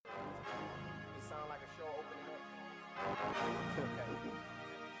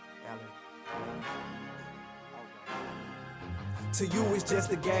To you, it's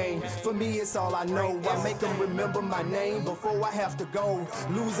just a game. For me, it's all I know. I make them remember my name before I have to go.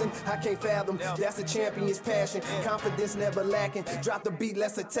 Losing, I can't fathom. That's a champion's passion. Confidence never lacking. Drop the beat,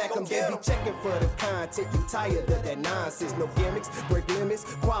 let's attack them. They be checking for the content. You tired of that nonsense. No gimmicks, break limits.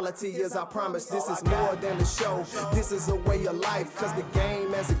 Quality is I promise. This is more than a show. This is a way of life. Cause the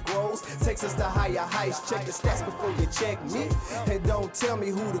game as it grows takes us to higher heights. Check the stats before you check me. And don't tell me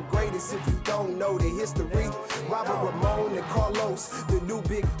who the greatest if you don't know the history. Robert Ramon and Carlos, the new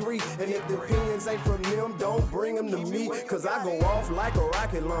big three. And if the opinions ain't from them, don't bring them to me. Cause I go off like a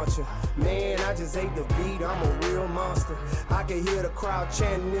rocket launcher. Man, I just ate the beat, I'm a real monster. I can hear the crowd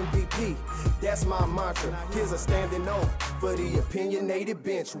chanting MVP. That's my mantra. Here's a standing O for the opinionated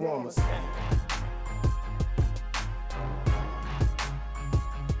bench warmers.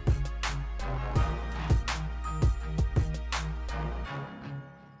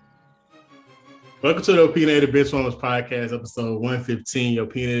 Welcome to the Opinionated Benchwarmers Podcast, episode 115. Your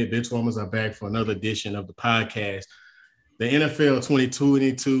Opinionated Benchwarmers are back for another edition of the podcast. The NFL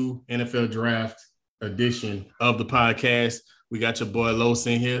 2022 NFL Draft edition of the podcast. We got your boy Los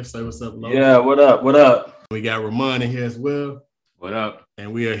in here. Say what's up, Los. Yeah, what up? What up? We got Ramon in here as well. What up?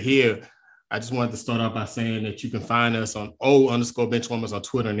 And we are here. I just wanted to start off by saying that you can find us on O_Benchwarmers on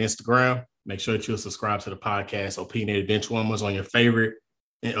Twitter and Instagram. Make sure that you'll subscribe to the podcast, Opinionated Benchwarmers, on your favorite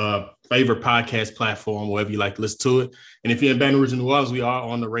podcast platform, wherever you like to listen to it. And if you're in Baton Rouge, New Orleans, we are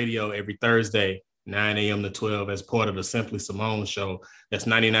on the radio every Thursday, 9 a.m. to 12 as part of the Simply Simone show. That's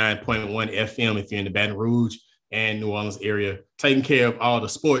 99.1 FM if you're in the Baton Rouge and New Orleans area, taking care of all the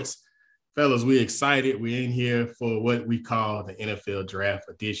sports. Fellas, we're excited. We're in here for what we call the NFL Draft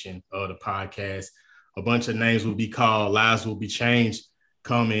edition of the podcast. A bunch of names will be called, lives will be changed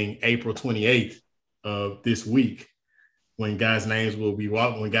coming April 28th of this week. When guys' names will be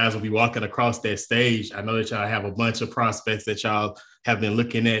walking across that stage. I know that y'all have a bunch of prospects that y'all have been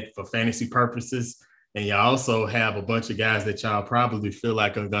looking at for fantasy purposes. And y'all also have a bunch of guys that y'all probably feel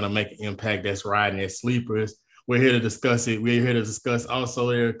like are going to make an impact that's riding as sleepers. We're here to discuss it. We're here to discuss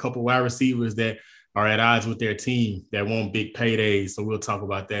also there are a couple wide receivers that are at odds with their team that want big paydays. So we'll talk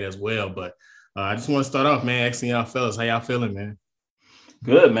about that as well. But I just want to start off, man, asking y'all fellas, how y'all feeling, man?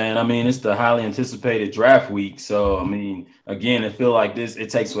 Good, man. I mean, it's the highly anticipated draft week. So, I mean, again, it feels like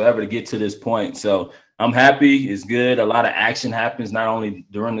it takes forever to get to this point. So I'm happy. It's good. A lot of action happens, not only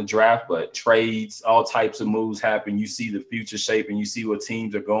during the draft, but trades, all types of moves happen. You see the future shape and you see what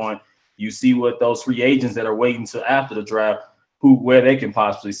teams are going. You see what those free agents that are waiting till after the draft, where they can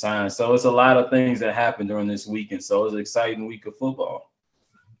possibly sign. So it's a lot of things that happen during this weekend. So it's an exciting week of football.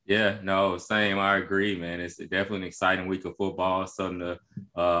 Yeah, no, same. I agree, man. It's definitely an exciting week of football, something to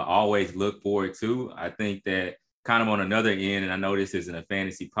always look forward to. I think that kind of on another end, and I know this isn't a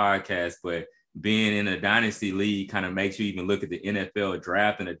fantasy podcast, but being in a dynasty league kind of makes you even look at the NFL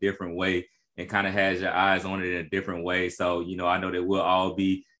draft in a different way and kind of has your eyes on it in a different way. So, you know, I know that we'll all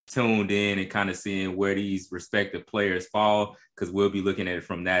be tuned in and kind of seeing where these respective players fall because we'll be looking at it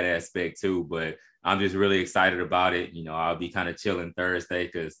from that aspect too. But I'm just really excited about it. You know, I'll be kind of chilling Thursday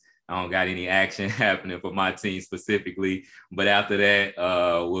because I don't got any action happening for my team specifically. But after that,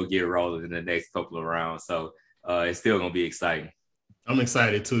 we'll get rolling in the next couple of rounds. So it's still going to be exciting. I'm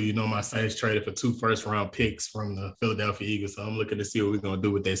excited too. You know, my Saints traded for 2 first-round picks from the Philadelphia Eagles. So I'm looking to see what we're going to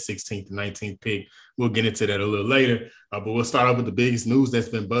do with that 16th and 19th pick. We'll get into that a little later. But we'll start off with the biggest news that's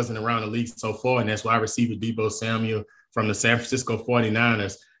been buzzing around the league so far, and that's wide receiver Deebo Samuel from the San Francisco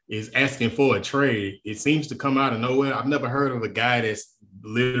 49ers is asking for a trade. It seems to come out of nowhere. I've never heard of a guy that's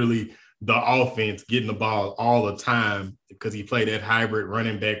literally the offense getting the ball all the time because he played that hybrid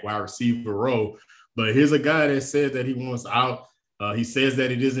running back wide receiver role. But here's a guy that said that he wants out. He says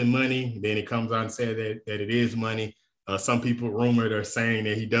that it isn't money. Then he comes out and says that it is money. Some people rumored are saying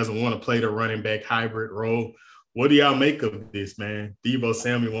that he doesn't want to play the running back hybrid role. What do y'all make of this, man? Deebo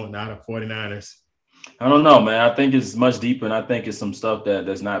Samuel wanting out of 49ers. I don't know, man. I think it's much deeper, and I think it's some stuff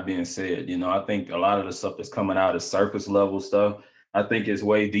that's not being said. You know, I think a lot of the stuff that's coming out is surface level stuff. I think it's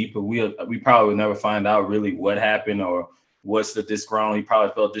way deeper. We probably will never find out really what happened or what's the disgruntled. He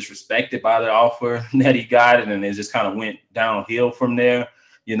probably felt disrespected by the offer that he got, and then it just kind of went downhill from there.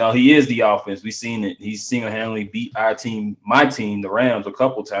 You know, he is the offense. We've seen it. He's single-handedly beat our team, my team, the Rams, a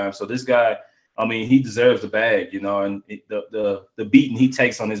couple times. So this guy, I mean, he deserves the bag, you know, and the beating he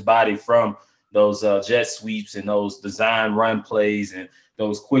takes on his body from those jet sweeps and those design run plays and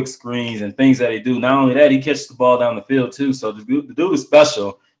those quick screens and things that he do. Not only that, he catches the ball down the field too. So the dude is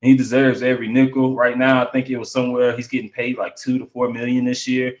special. And he deserves every nickel. Right now, I think it was somewhere he's getting paid like $2 to $4 million this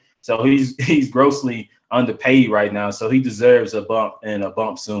year. So he's grossly underpaid right now. So he deserves a bump and a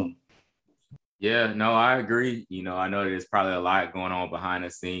bump soon. Yeah, no, I agree. I know there's probably a lot going on behind the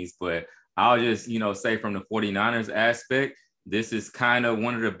scenes, but I'll just, say from the 49ers aspect, this is kind of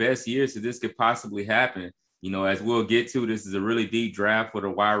one of the best years that this could possibly happen. As we'll get to, this is a really deep draft for the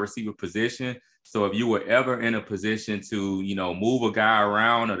wide receiver position. So if you were ever in a position to, move a guy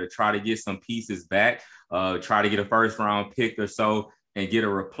around or to try to get some pieces back, try to get a first round pick or so and get a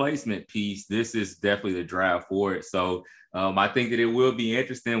replacement piece, this is definitely the draft for it. So I think that it will be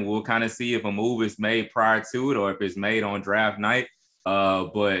interesting. We'll kind of see if a move is made prior to it or if it's made on draft night.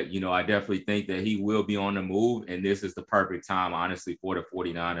 But I definitely think that he will be on the move. And this is the perfect time, honestly, for the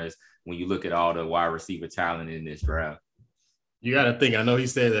 49ers when you look at all the wide receiver talent in this draft. You got to think, I know he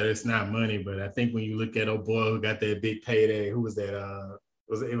said that it's not money, but I think when you look at old boy who got that big payday, who was that?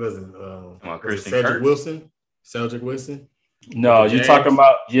 Christian Cedric Kirk? Wilson? Cedric Wilson? No, you're talking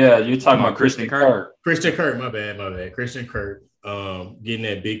about Christian Kirk. Christian Kirk, my bad. Christian Kirk getting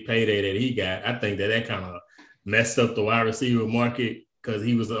that big payday that he got. I think that kind of messed up the wide receiver market because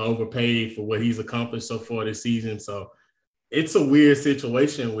he was overpaid for what he's accomplished so far this season. So it's a weird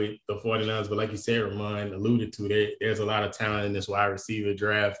situation with the 49ers, but like you said, Ramon alluded to, there's a lot of talent in this wide receiver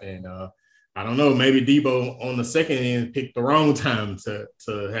draft. And I don't know, maybe Debo on the second end picked the wrong time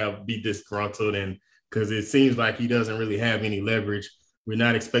to be disgruntled, and because it seems like he doesn't really have any leverage. We're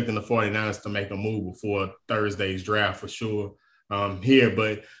not expecting the 49ers to make a move before Thursday's draft for sure here.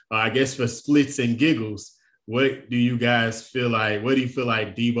 But I guess for splits and giggles, what do you guys feel like? Where do you feel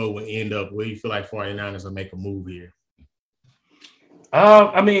like Debo will end up? Where do you feel like 49ers will make a move here?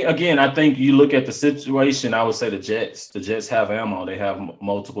 Again, I think you look at the situation, I would say the Jets. The Jets have ammo. They have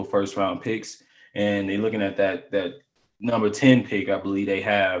multiple first-round picks, and they're looking at that number 10 pick, I believe they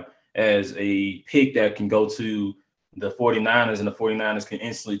have, as a pick that can go to the 49ers, and the 49ers can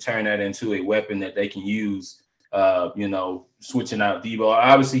instantly turn that into a weapon that they can use, switching out Debo.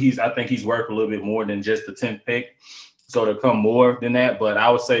 Obviously, I think he's worth a little bit more than just the 10th pick, so to come more than that. But I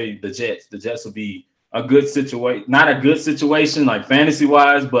would say the Jets will be a good situation, not a good situation like fantasy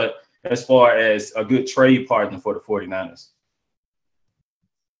wise, but as far as a good trade partner for the 49ers.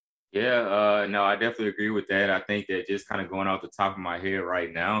 Yeah, no, I definitely agree with that. I think that just kind of going off the top of my head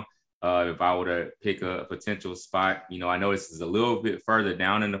right now, if I were to pick a potential spot, I know this is a little bit further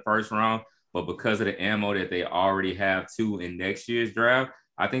down in the first round, but because of the ammo that they already have too in next year's draft,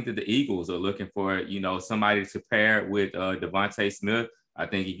 I think that the Eagles are looking for, somebody to pair with Devontae Smith. I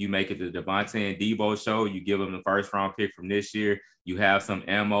think if you make it the Devontae and Debo show, you give them the first round pick from this year, you have some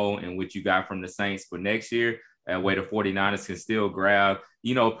ammo in which you got from the Saints for next year. That way the 49ers can still grab,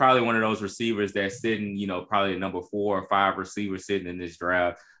 probably one of those receivers that's sitting, probably a number 4 or 5 receiver sitting in this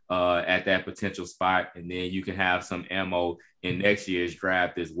draft at that potential spot. And then you can have some ammo in next year's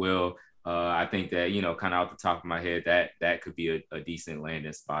draft as well. I think that, kind of off the top of my head, that could be a decent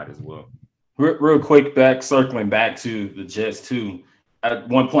landing spot as well. Real quick, circling back to the Jets too. At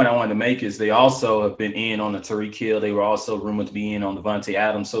one point I wanted to make is they also have been in on the Tyreek Hill. They were also rumored to be in on Devontae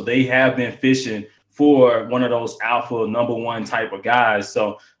Adams. So they have been fishing for one of those alpha number 1 type of guys.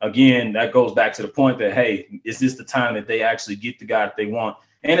 So again, that goes back to the point that, hey, is this the time that they actually get the guy that they want?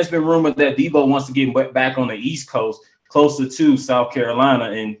 And it's been rumored that Debo wants to get back on the East Coast, closer to South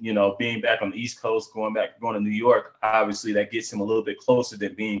Carolina, and, being back on the East Coast, going to New York, obviously that gets him a little bit closer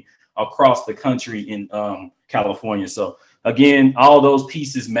than being across the country in California. So again, all those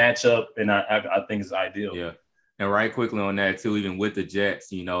pieces match up, and I think it's ideal. Yeah. And right quickly on that too, even with the Jets,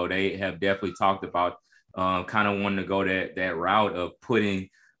 they have definitely talked about kind of wanting to go that route of putting,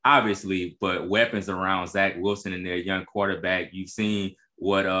 obviously, but weapons around Zach Wilson and their young quarterback. You've seen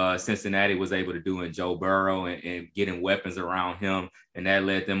what Cincinnati was able to do in Joe Burrow and getting weapons around him, and that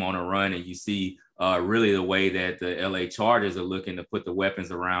led them on a run. And you see really the way that the LA Chargers are looking to put the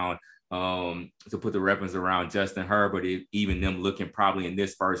weapons around Justin Herbert, even them looking probably in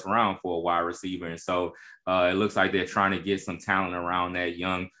this first round for a wide receiver. And so it looks like they're trying to get some talent around that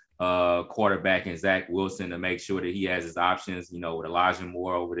young quarterback and Zach Wilson to make sure that he has his options, with Elijah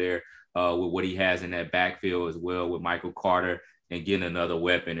Moore over there, with what he has in that backfield as well with Michael Carter and getting another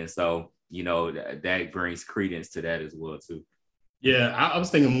weapon. And so, that brings credence to that as well too. Yeah, I was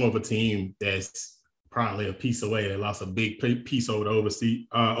thinking more of a team that's probably a piece away. They lost a big piece over the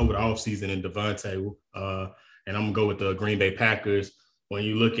offseason in Devontae. And I'm gonna go with the Green Bay Packers. When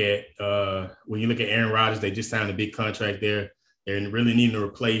you look at Aaron Rodgers, they just signed a big contract there. They're really needing to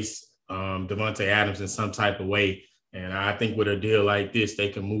replace Devontae Adams in some type of way. And I think with a deal like this, they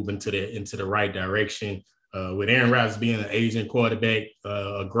can move into the right direction. With Aaron Rodgers being an aging quarterback,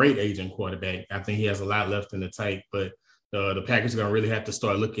 a great aging quarterback, I think he has a lot left in the tank. But the Packers are going to really have to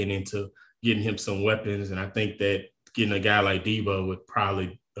start looking into getting him some weapons. And I think that getting a guy like Debo would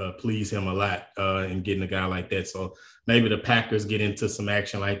probably please him a lot and getting a guy like that. So maybe the Packers get into some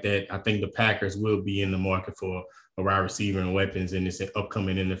action like that. I think the Packers will be in the market for a wide receiver and weapons in this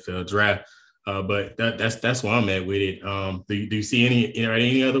upcoming NFL draft. But that's where I'm at with it. Do you see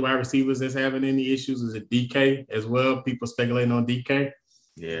any other wide receivers that's having any issues? Is it DK as well? People speculating on DK?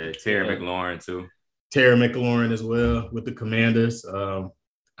 Yeah, Terry McLaurin too. Terry McLaurin as well with the Commanders.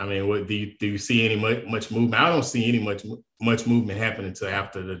 I mean, what do you see any much movement? I don't see any much movement happening until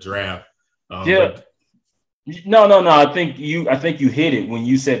after the draft. No. I think you hit it when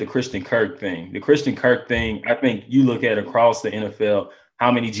you said the Christian Kirk thing. The Christian Kirk thing, I think you look at across the NFL,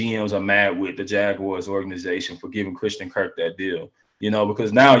 how many GMs are mad with the Jaguars organization for giving Christian Kirk that deal?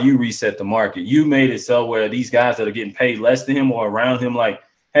 Because now you reset the market. You made it so where these guys that are getting paid less than him or around him, like,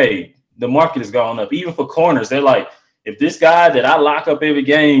 hey, the market has gone up. Even for corners, they're like, if this guy that I lock up every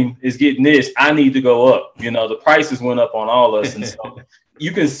game is getting this, I need to go up. The prices went up on all of us. And so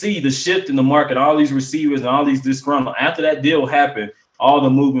you can see the shift in the market, all these receivers and all these disgruntled. After that deal happened, all the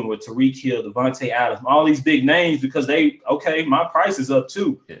movement with Tyreek Hill, Devontae Adams, all these big names, because my price is up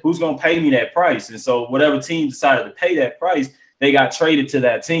too. Yeah. Who's going to pay me that price? And so whatever team decided to pay that price, they got traded to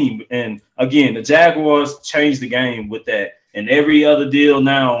that team. And again, the Jaguars changed the game with that. And every other deal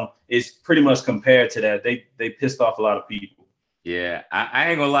now is pretty much compared to that. They pissed off a lot of people. Yeah, I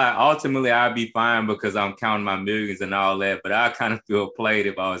ain't gonna lie. Ultimately, I'd be fine because I'm counting my millions and all that. But I kind of feel played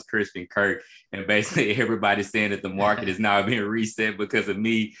if I was Christian Kirk and basically everybody saying that the market is now being reset because of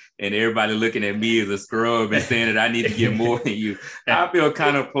me, and everybody looking at me as a scrub and saying that I need to get more than you. I feel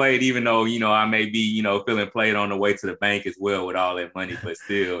kind of played, even though I may be feeling played on the way to the bank as well with all that money. But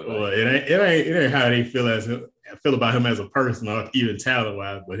still, well, it ain't how they feel about him as a person or even talent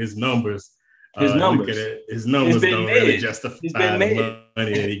wise, but his numbers. His numbers don't really justify the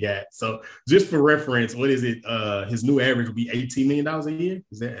money that he got. So just for reference, what is it? His new average will be $18 million a year.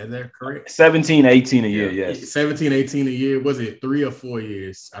 Is that correct? 17, 18 a year, yes. 17, 18 a year. Was it 3 or 4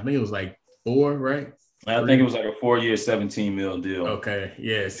 years? I think it was like 4, right? I think it was like a 4-year, $17 million deal. Okay.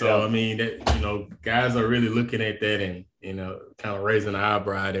 Yeah. So, I mean, that, guys are really looking at that and, kind of raising the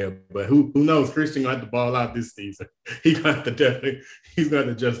eyebrow there. But who knows? Christian going to have to ball out this season. He's going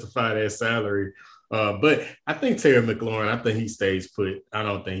to justify that salary. But I think Terry McLaurin, I think he stays put. I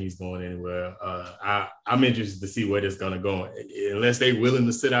don't think he's going anywhere. I'm interested to see where this is going to go. Unless they're willing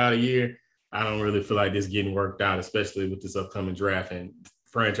to sit out a year, I don't really feel like this getting worked out, especially with this upcoming draft and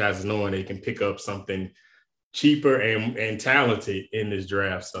franchises knowing they can pick up something cheaper and talented in this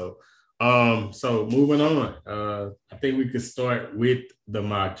draft. So moving on, I think we could start with the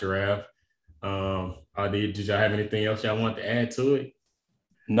mock draft. Did y'all have anything else y'all want to add to it?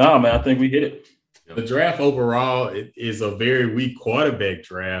 No, man, I think we hit it. The draft overall is a very weak quarterback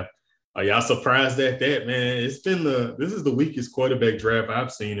draft. Are y'all surprised at that, man? This is the weakest quarterback draft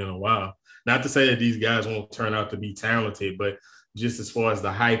I've seen in a while. Not to say that these guys won't turn out to be talented, but just as far as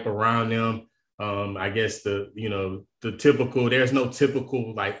the hype around them, I guess there's no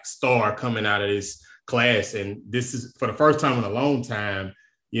typical like star coming out of this class. And this is for the first time in a long time,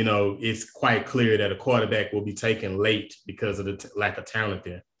 it's quite clear that a quarterback will be taken late because of the lack of talent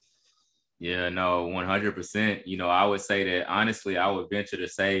there. Yeah, no, 100%. I would say that, honestly, I would venture to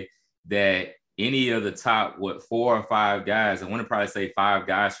say that any of the top, 4 or 5 guys, I want to probably say 5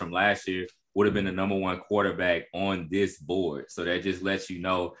 guys from last year would have been the number 1 quarterback on this board. So that just lets you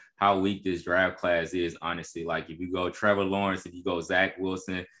know how weak this draft class is, honestly. Like if you go Trevor Lawrence, if you go Zach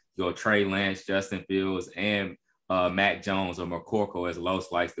Wilson, you go Trey Lance, Justin Fields, and Mac Jones, or McCorkle, as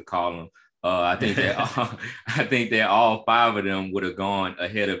Los likes to call him. I think that all 5 of them would have gone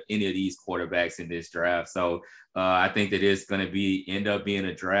ahead of any of these quarterbacks in this draft. So I think that it's going to end up being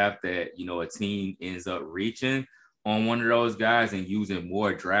a draft that, a team ends up reaching on one of those guys and using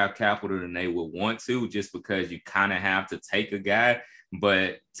more draft capital than they would want to, just because you kind of have to take a guy.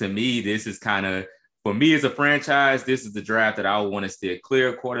 But to me, this is for me as a franchise, this is the draft that I would want to steer clear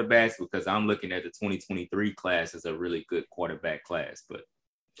of quarterbacks, because I'm looking at the 2023 class as a really good quarterback class. But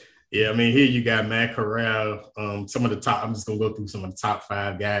yeah, I mean, here you got Matt Corral. Some of the top, I'm just going to go through some of the top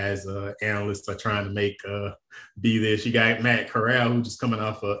 5 guys analysts are trying to make be this. You got Matt Corral, who's just coming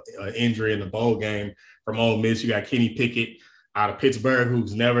off an injury in the bowl game from Ole Miss. You got Kenny Pickett out of Pittsburgh,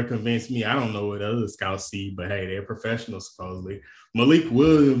 who's never convinced me. I don't know what other scouts see, but hey, they're professionals, supposedly. Malik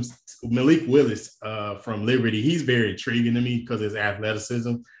Willis from Liberty, he's very intriguing to me because of his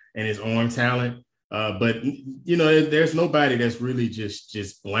athleticism and his arm talent. But there's nobody that's really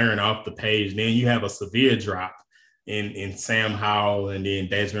just blaring off the page. Then you have a severe drop in Sam Howell and then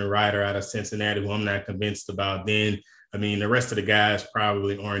Desmond Ridder out of Cincinnati, who I'm not convinced about. Then, I mean, the rest of the guys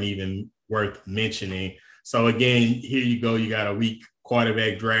probably aren't even worth mentioning. So again, here you go. You got a weak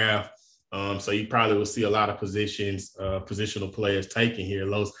quarterback draft. So you probably will see a lot of positional players taken here.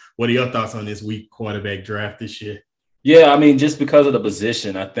 Los, what are your thoughts on this weak quarterback draft this year? Yeah, I mean, just because of the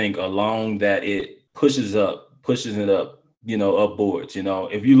position, I think alone that it pushes it up, up boards.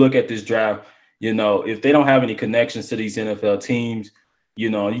 If you look at this draft, if they don't have any connections to these NFL teams,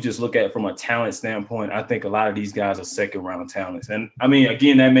 you just look at it from a talent standpoint, I think a lot of these guys are second round talents. And I mean,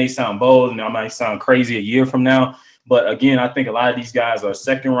 again, that may sound bold and I might sound crazy a year from now, but again, I think a lot of these guys are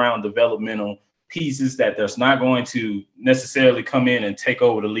second round developmental pieces that there's not going to necessarily come in and take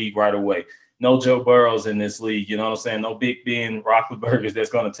over the league right away. No Joe Burrows in this league, you know what I'm saying? No Big Ben Roethlisbergers that's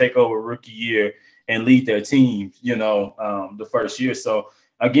going to take over rookie year and lead their team, the first year. So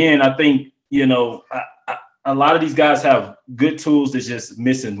again, I think, a lot of these guys have good tools that's just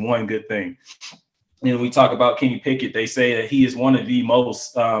missing one good thing. We talk about Kenny Pickett. They say that he is one of the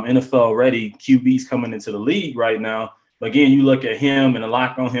most NFL-ready QBs coming into the league right now. But again, you look at him, and a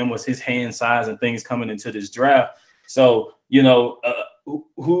lock on him was his hand size and things coming into this draft. So,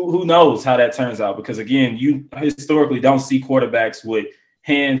 who knows how that turns out? Because, again, you historically don't see quarterbacks with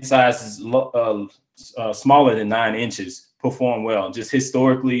hand sizes smaller than 9 inches perform well. Just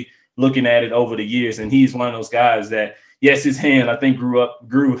historically looking at it over the years. And he's one of those guys that, yes, his hand, I think,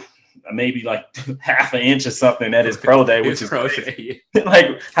 grew maybe like half an inch or something at his pro day, which is crazy.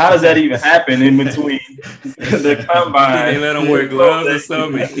 Like, how does that even happen in between the combine? They let him wear gloves or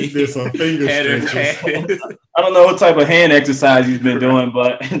something. He did some finger stretches. I don't know what type of hand exercise he's been doing,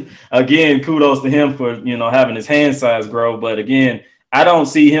 but again, kudos to him for, having his hand size grow. But again, I don't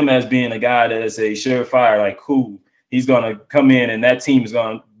see him as being a guy that is a surefire, like, cool, he's going to come in and that team is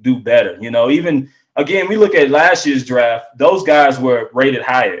going to do better. Even, again, we look at last year's draft, those guys were rated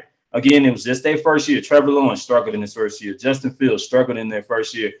higher. Again, it was just their first year. Trevor Lawrence struggled in his first year. Justin Fields struggled in their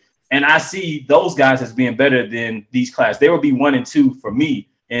first year. And I see those guys as being better than these class. They would be 1 and 2 for me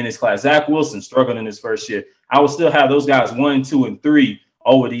in this class. Zach Wilson struggled in his first year. I would still have those guys 1, 2, and 3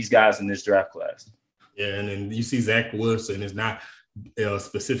 over these guys in this draft class. Yeah, and then you see Zach Wilson is not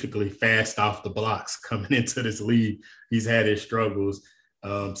specifically fast off the blocks coming into this league. He's had his struggles.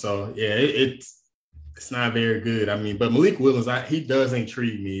 So yeah, it's not very good. I mean, but Malik Willis, he does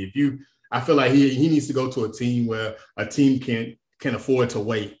intrigue me. I feel like he needs to go to a team where a team can afford to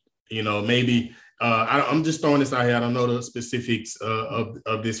wait. Maybe I'm just throwing this out here. I don't know the specifics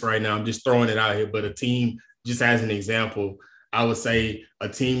of this right now. I'm just throwing it out here. But a team, just as an example, I would say a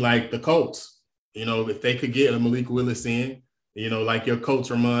team like the Colts. If they could get a Malik Willis in, like your Colts,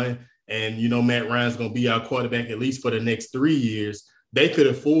 Ramon, and Matt Ryan's going to be our quarterback at least for the next 3 years. They could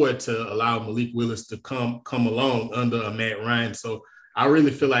afford to allow Malik Willis to come along under a Matt Ryan. So I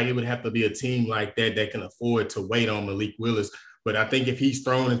really feel like it would have to be a team like that can afford to wait on Malik Willis. But I think if he's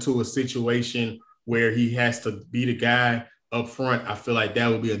thrown into a situation where he has to be the guy up front, I feel like that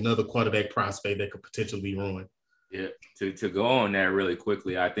would be another quarterback prospect that could potentially be ruined. Yeah, to go on that really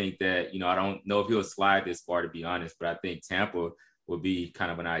quickly, I think that, I don't know if he'll slide this far, to be honest, but I think Tampa would be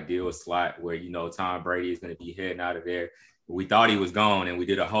kind of an ideal slot where, Tom Brady is going to be heading out of there. We thought he was gone, and we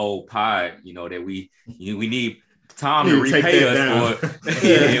did a whole pod, that we need Tom to repay us for.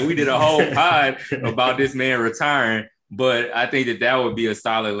 Yeah, we did a whole pod about this man retiring. But I think that would be a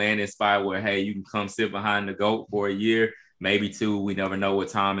solid landing spot where, hey, you can come sit behind the GOAT for a year, maybe 2. We never know what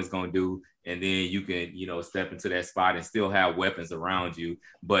Tom is going to do. And then you can, step into that spot and still have weapons around you.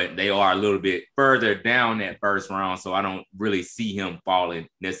 But they are a little bit further down that first round, so I don't really see him falling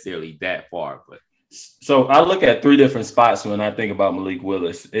necessarily that far. But so I look at 3 different spots when I think about Malik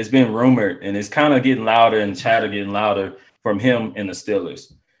Willis. It's been rumored, and it's kind of getting louder and chatter getting louder from him and the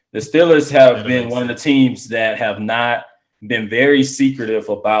Steelers. The Steelers have been one of the teams that have not been very secretive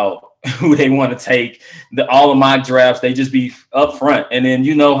about who they want to take. All of my drafts, they just be up front. And then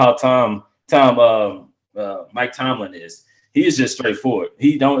how Mike Tomlin is. He is just straightforward.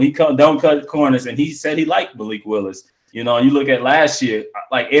 He don't cut corners, and he said he liked Malik Willis. You look at last year,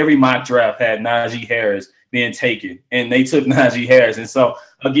 like every mock draft had Najee Harris being taken, and they took Najee Harris. And so,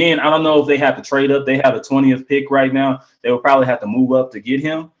 again, I don't know if they have to trade up. They have the 20th pick right now. They will probably have to move up to get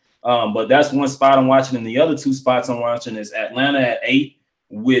him. But that's one spot I'm watching. And the other 2 spots I'm watching is Atlanta at 8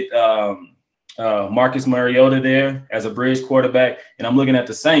 with Marcus Mariota there as a bridge quarterback. And I'm looking at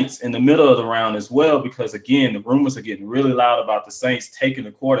the Saints in the middle of the round as well, because, again, the rumors are getting really loud about the Saints taking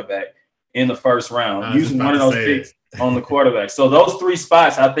the quarterback in the first round, using one of those picks on the quarterback. So those 3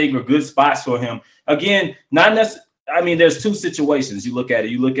 spots I think are good spots for him. Again, not necessarily. I mean, there's 2 situations you look at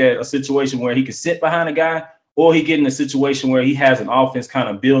it. You look at a situation where he can sit behind a guy, or he get in a situation where he has an offense kind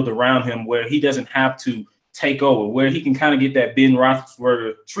of build around him where he doesn't have to take over, where he can kind of get that Ben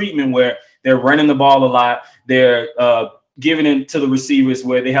Roethlisberger treatment where they're running the ball a lot. They're giving it to the receivers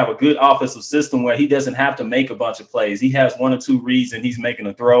where they have a good offensive system where he doesn't have to make a bunch of plays. He has 1 or 2 reads and he's making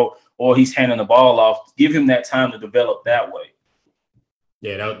a throw or he's handing the ball off. Give him that time to develop that way.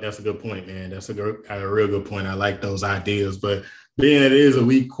 Yeah, that's a good point, man. That's a real good point. I like those ideas. But being it is a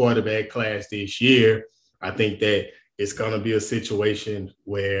weak quarterback class this year, I think that it's going to be a situation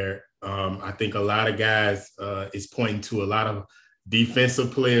where I think a lot of guys is pointing to a lot of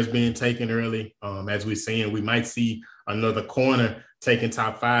defensive players being taken early. As we're seeing, we might see another corner taking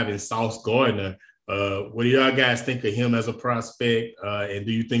top 5 in Sauce Gardner. What do y'all guys think of him as a prospect? And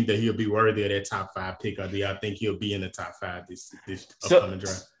do you think that he'll be worthy of that top 5 pick, or do y'all think he'll be in the top 5 this upcoming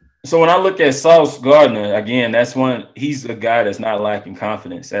draft? So when I look at Sauce Gardner, again, he's a guy that's not lacking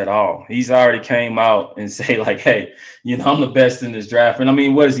confidence at all. He's already came out and say like, hey, I'm the best in this draft. And I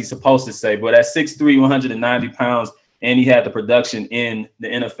mean, what is he supposed to say? But at 6'3", 190 pounds, and he had the production in the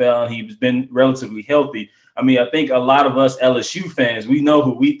NFL, and he's been relatively healthy. I mean, I think a lot of us LSU fans, we know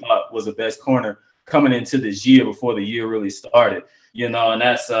who we thought was the best corner coming into this year before the year really started, and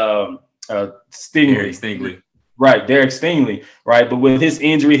that's Stingley. Right, Derek Stingley, right? But with his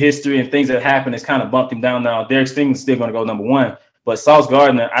injury history and things that happened, it's kind of bumped him down now. Derek Stingley's still going to go number 1. But Sauce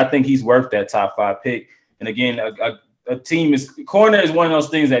Gardner, I think he's worth that top 5 pick. And again, a team corner is one of those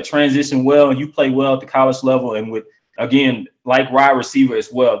things that transition well, and you play well at the college level. And with, again, like wide receiver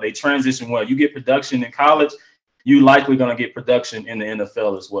as well, they transition well. You get production in college, you likely going to get production in the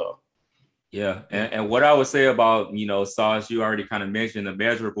NFL as well. Yeah. And what I would say about, Sauce, you already kind of mentioned the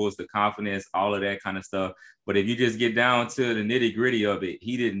measurables, the confidence, all of that kind of stuff. But if you just get down to the nitty gritty of it,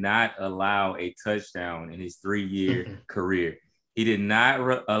 he did not allow a touchdown in his 3-year career. He did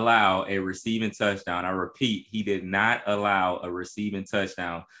not allow a receiving touchdown. I repeat, he did not allow a receiving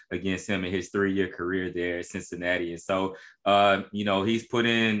touchdown against him in his 3-year career there at Cincinnati. And so, he's put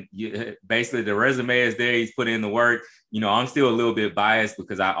in basically the resume is there. He's put in the work. I'm still a little bit biased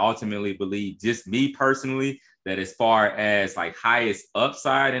because I ultimately believe, just me personally, that as far as like highest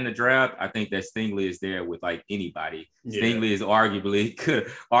upside in the draft, I think that Stingley is there with like anybody. Yeah. Stingley could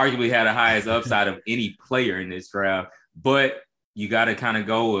arguably had the highest upside of any player in this draft, but you got to kind of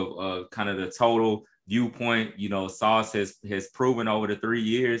go with kind of the total viewpoint. Sauce has proven over the 3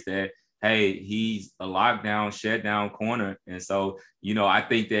 years that, hey, he's a lockdown, shutdown corner. And so, I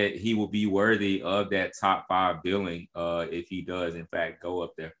think that he will be worthy of that top 5 billing if he does, in fact, go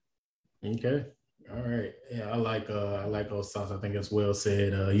up there. Okay. All right. Yeah, I like those Sauce. I think it's well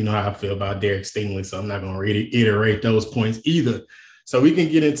said. You know how I feel about Derek Stingley, so I'm not going to reiterate those points either. So we can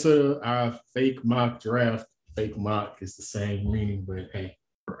get into our fake mock draft. Fake mock is the same meaning, but hey,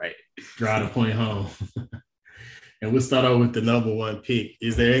 right. Drive the point home. And we'll start off with the number 1 pick.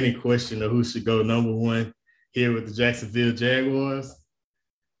 Is there any question of who should go number 1 here with the Jacksonville Jaguars?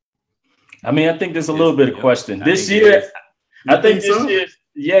 I mean, I think there's a little bit of question. This year, I think this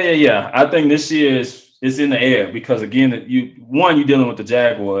year, yeah. I think this year is in the air because, again, you're dealing with the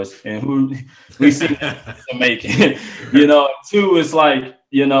Jaguars and who we see them making. 2, it's like,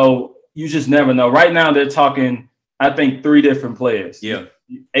 you just never know. Right now, they're talking, I think, 3 different players. Yeah.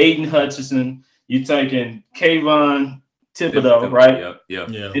 Aiden Hutchinson, you're taking Kayvon Thibodeaux, right? Yeah.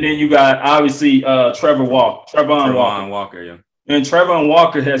 And then you got, obviously, Trevon Walker. Yeah. And Trevon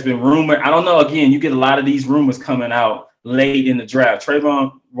Walker has been rumored. I don't know. Again, you get a lot of these rumors coming out late in the draft.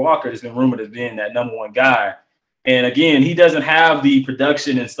 Trevon Walker has been rumored as being that number 1 guy. And again, he doesn't have the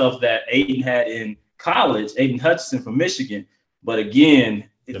production and stuff that Aiden had in college, Aiden Hutchinson from Michigan. But again,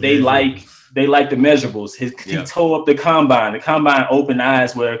 they like the measurables. He tore up the combine. The combine opened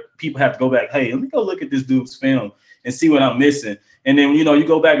eyes where people have to go back. Hey, let me go look at this dude's film and see what I'm missing. And then, you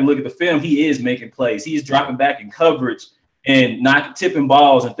go back and look at the film. He is making plays. He's dropping back in coverage and not tipping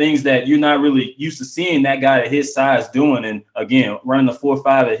balls and things that you're not really used to seeing that guy at his size doing. And again, running the 4.5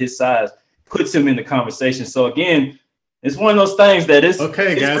 at his size puts him in the conversation. So again, it's one of those things that is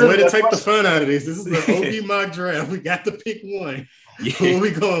okay, guys. Really way to take the fun out of this. This is the OB mock draft. We got to pick one. Yeah. Who are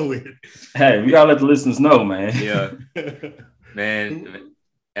we going with? Hey, we gotta let the listeners know, man. Yeah, man.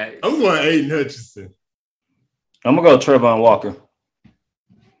 I'm going Aiden Hutchinson. I'm gonna go Trevon Walker.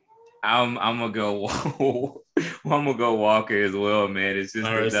 I'm gonna go. I'm gonna go Walker as well, man. It's just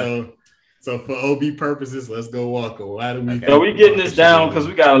all right. So for OB purposes, let's go Walker. Why do we? Okay. So we getting this down because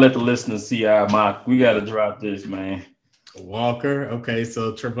we gotta let the listeners see our mock. We gotta drop this, man. Walker. Okay,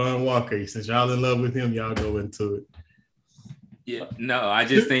 so Trevon Walker. Since y'all in love with him, y'all go into it. Yeah. No, I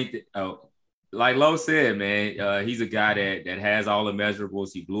just think that. Oh, like Lo said, man, he's a guy that has all the measurables.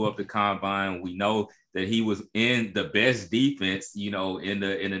 He blew up the combine. We know that he was in the best defense, in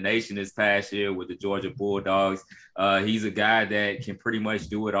the nation this past year with the Georgia Bulldogs. He's a guy that can pretty much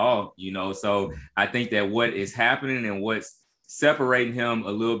do it all, So I think that what is happening and what's separating him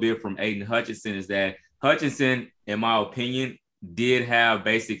a little bit from Aiden Hutchinson is that Hutchinson, in my opinion, did have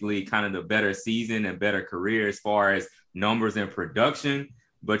basically kind of the better season and better career as far as numbers and production.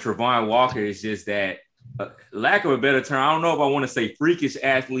 But Travon Walker is just that, lack of a better term, I don't know if I want to say freakish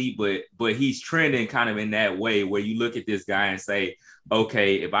athlete, but he's trending kind of in that way where you look at this guy and say,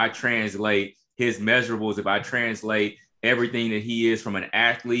 okay, if I translate his measurables, if I translate everything that he is from an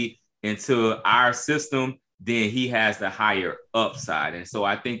athlete into our system, then he has the higher upside. And so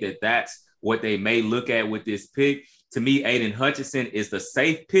I think that that's what they may look at with this pick. To me, Aiden Hutchinson is the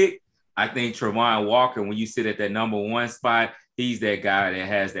safe pick. I think Travon Walker, when you sit at that number one spot, he's that guy that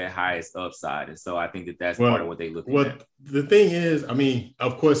has that highest upside. And so I think that that's part of what they look at. The thing is, I mean,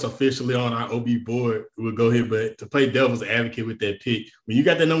 of course, officially on our OB board, we'll go here, but to play devil's advocate with that pick, when you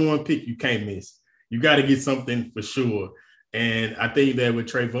got the number one pick, you can't miss. You got to get something for sure. And I think that with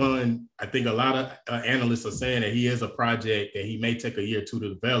Travon, I think a lot of analysts are saying that he is a project that he may take a year or two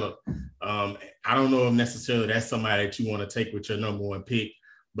to develop. I don't know if necessarily that's somebody that you want to take with your number one pick,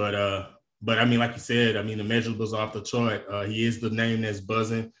 but I mean, like you said, I mean, the measurables off the chart. He is the name that's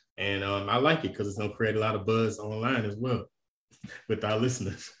buzzing, and I like it because it's going to create a lot of buzz online as well with our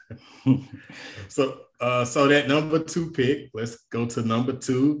listeners. So that number two pick, let's go to number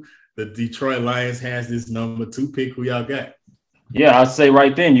two. The Detroit Lions has this number two pick. Who y'all got? Yeah, I'd say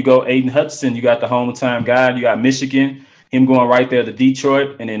right then you go Aiden Hutchinson. You got the hometown guy. You got Michigan. Him going right there to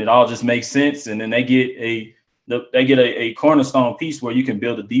Detroit, and then it all just makes sense. And then they get a cornerstone piece where you can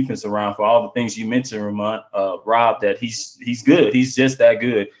build a defense around for all the things you mentioned, Rob. That he's good. He's just that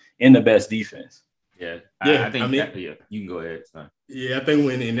good in the best defense. Yeah, I think you can go ahead. Son. Yeah, I think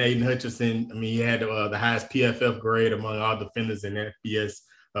when in Aiden Hutchinson, I mean, he had the highest PFF grade among all defenders in FBS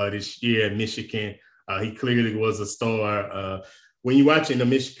this year at Michigan. He clearly was a star. When you're watching the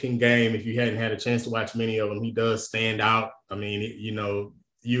Michigan game, if you hadn't had a chance to watch many of them, he does stand out. I mean, if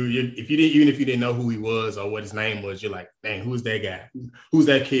you didn't know who he was or what his name was, you're like, dang, who's that guy? Who's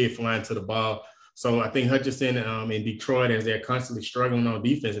that kid flying to the ball? So I think Hutchinson in Detroit, as they're constantly struggling on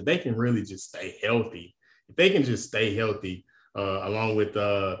defense, if they can really just stay healthy, along with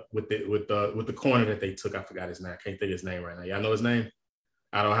the corner that they took, I forgot his name. I can't think of his name right now. Y'all know his name?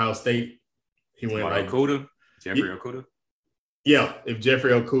 Out of Ohio State. He went Okudah? Jeffrey Okudah? Yeah, if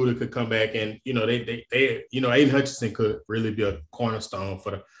Jeffrey Okudah could come back and, they Aiden Hutchinson could really be a cornerstone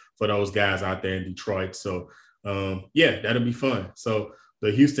for those guys out there in Detroit. So, that'll be fun. So the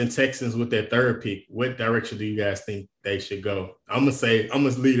Houston Texans with their third pick, what direction do you guys think they should go? I'm going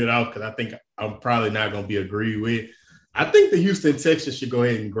to lead it off because I think I'm probably not going to be agreed with. I think the Houston Texans should go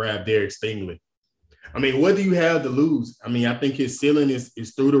ahead and grab Derek Stingley. I mean, what do you have to lose? I mean, I think his ceiling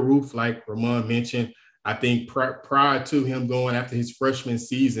is through the roof, like Ramon mentioned. I think prior to him going after his freshman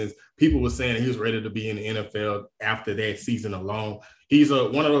seasons, people were saying he was ready to be in the NFL after that season alone. He's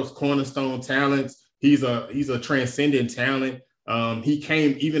one of those cornerstone talents. He's a transcendent talent. He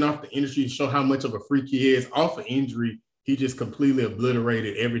came even off the injury to show how much of a freak he is. Off of injury, he just completely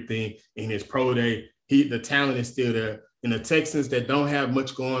obliterated everything in his pro day. The talent is still there. In the Texans that don't have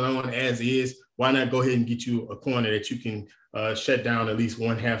much going on as is, why not go ahead and get you a corner that you can shut down at least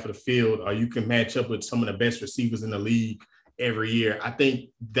one half of the field, or you can match up with some of the best receivers in the league every year. I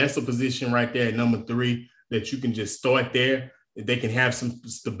think that's a position right there at number 3 that you can just start there. They can have some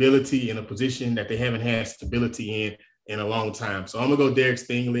stability in a position that they haven't had stability in a long time. So I'm going to go Derek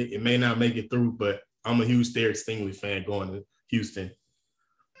Stingley. It may not make it through, but I'm a huge Derek Stingley fan going to Houston.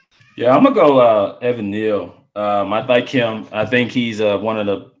 Yeah, I'm going to go Evan Neal. I like him. I think he's one of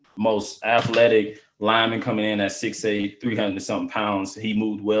the most athletic linemen coming in at 6'8", 300-something pounds. He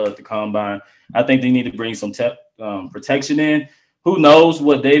moved well at the combine. I think they need to bring some protection in. Who knows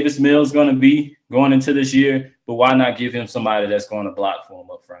what Davis Mills is going to be going into this year, but why not give him somebody that's going to block for him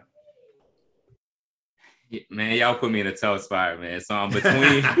up front? Yeah, man, y'all put me in a tough spot, man. So I'm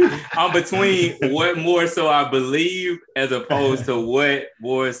between what more so I believe as opposed to what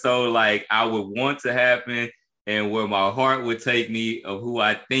more so like I would want to happen and where my heart would take me of who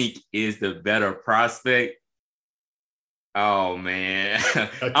I think is the better prospect. Oh man.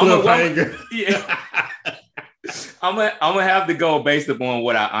 I'm gonna have to go based upon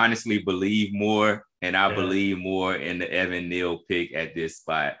what I honestly believe more, and I believe more in the Evan Neal pick at this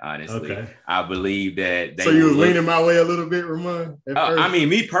spot. Honestly, I believe that. So you was leaning my way a little bit, Ramon. I mean,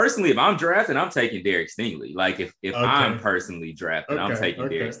 me personally, if I'm drafting, I'm taking Derek Stingley. Like if I'm personally drafting, I'm taking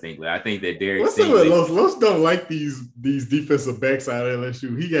Derek Stingley. I think that Derek Stingley. Los don't like these defensive backs out of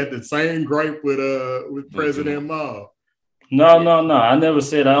LSU. He got the same gripe with President Mall. No. I never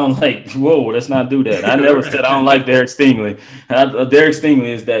said I don't like. Whoa, let's not do that. I never said I don't like Derek Stingley. Derek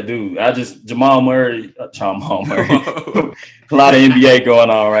Stingley is that dude. Jamal Murray. A lot of NBA going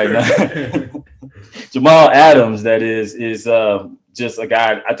on right now. Jamal Adams, that is just a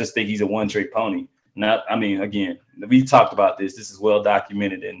guy. I just think he's a one-trick pony. Again, we talked about this. This is well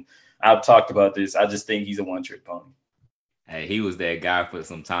documented, and I've talked about this. I just think he's a one-trick pony. Hey, he was that guy for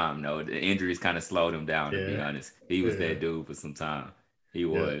some time, though. The injuries kind of slowed him down, to be honest. He was that dude for some time. He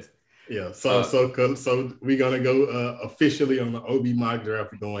was. Yeah. So we're gonna go officially on the OB mock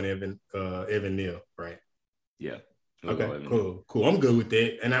draft. We're going Evan Neal, right? Yeah. Okay. Cool. I'm good with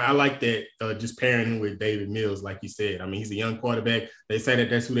that, and I like that. Just pairing him with David Mills, like you said. I mean, he's a young quarterback. They say that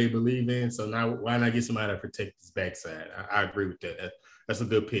that's who they believe in. So now, why not get somebody to protect his backside? I agree with that. That's a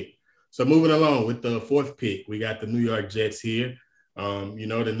good pick. So moving along with the fourth pick, we got the New York Jets here. The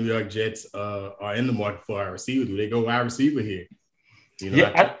New York Jets are in the market for a receiver. Do they go wide receiver here?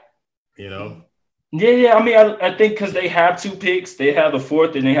 I think because they have two picks, they have the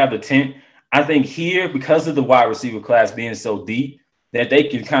fourth and they have the 10th. I think here, because of the wide receiver class being so deep, that they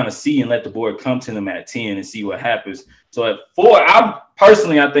can kind of see and let the board come to them at 10 and see what happens. So at 4, I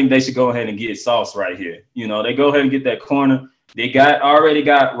think they should go ahead and get Sauce right here. They go ahead and get that corner. They already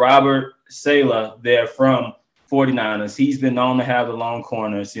got Robert Saleh there from 49ers. He's been known to have the long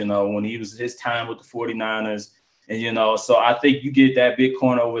corners, when he was his time with the 49ers. And, so I think you get that big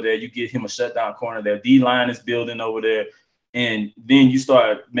corner over there. You get him a shutdown corner there. D-line is building over there. And then you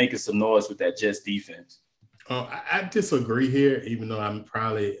start making some noise with that Jets defense. I disagree here, even though I'm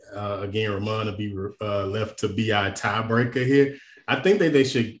probably, Ramon will be left to be our tiebreaker here. I think that they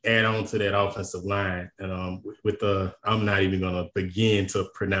should add on to that offensive line. And I'm not even going to begin to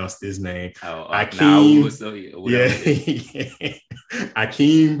pronounce this name. Akeem.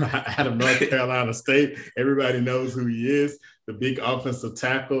 Akeem out of North Carolina State. Everybody knows who he is, the big offensive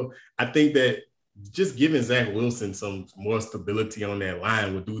tackle. I think that just giving Zach Wilson some more stability on that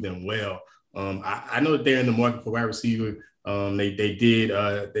line would do them well. I know that they're in the market for wide receiver. They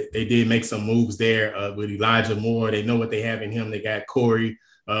did make some moves there with Elijah Moore. They know what they have in him. They got Corey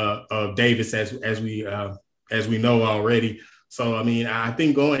Davis as we know already. So I mean, I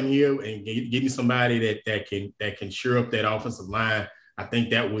think going here and getting somebody that can shore up that offensive line, I think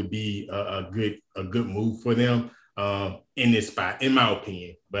that would be a good move for them in this spot, in my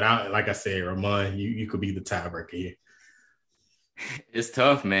opinion. But like I said, Ramon, you could be the tiebreaker here. It's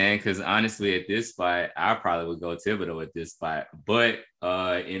tough, man, because honestly, at this spot, I probably would go Thibodeau at this spot. But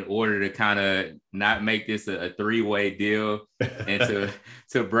in order to kind of not make this a three-way deal and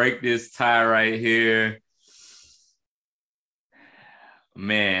to break this tie right here,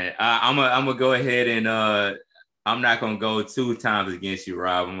 man, I'm gonna go ahead and I'm not going to go 2 times against you,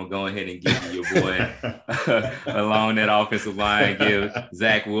 Rob. I'm going to go ahead and give you your boy along that offensive line, give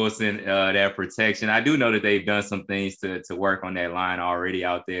Zach Wilson that protection. I do know that they've done some things to work on that line already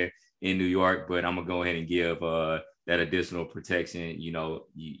out there in New York, but I'm going to go ahead and give that additional protection. You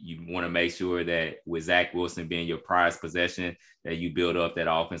want to make sure that with Zach Wilson being your prized possession, that you build up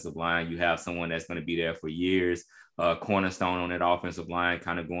that offensive line. You have someone that's going to be there for years. Cornerstone on that offensive line,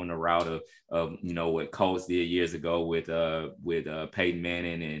 kind of going the route of what Colts did years ago with Peyton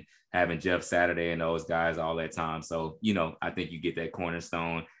Manning and having Jeff Saturday and those guys all that time. So, I think you get that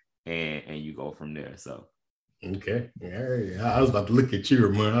cornerstone and you go from there. So. Okay. All right. I was about to look at you,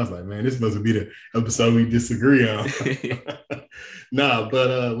 Ramon. I was like, man, this must be the episode we disagree on. No,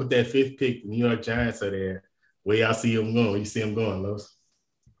 but with that 5th pick, the New York Giants are there. Where y'all see them going? You see them going, Los?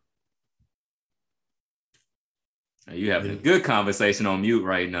 You having a good conversation on mute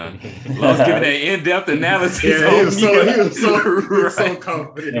right now. Los giving that in-depth analysis. Yeah, he was so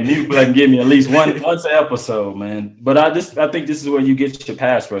confident. And mute button give me at least once an episode, man. But I think this is where you get your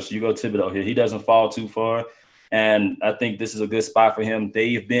pass rush. You go Thibodeau here. He doesn't fall too far. And I think this is a good spot for him.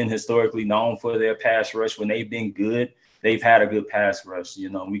 They've been historically known for their pass rush. When they've been good, they've had a good pass rush.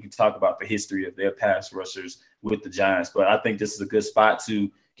 We can talk about the history of their pass rushers with the Giants. But I think this is a good spot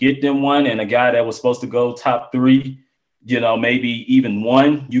to get them one, and a guy that was supposed to go top 3, maybe even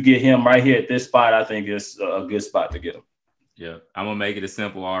 1, you get him right here at this spot. I think it's a good spot to get him. Yeah, I'm going to make it as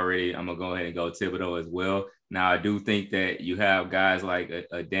simple already. I'm going to go ahead and go Thibodeau as well. Now, I do think that you have guys like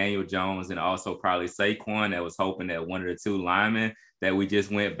a Daniel Jones and also probably Saquon that was hoping that one of the two linemen that we just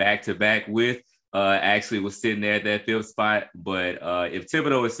went back-to-back with actually was sitting there at that 5th spot. But if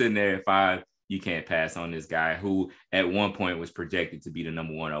Thibodeau is sitting there at 5, you can't pass on this guy who at one point was projected to be the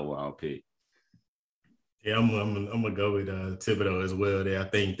number 1 overall pick. Yeah, I'm gonna go with Thibodeau as well. There, I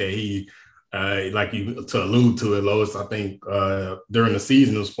think that he, like you to allude to it, Lois. I think during the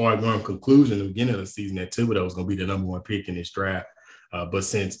season, it was far going conclusion at the beginning of the season that Thibodeau was gonna be the number 1 pick in this draft. But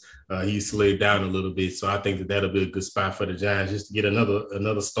since he slid down a little bit, so I think that that'll be a good spot for the Giants just to get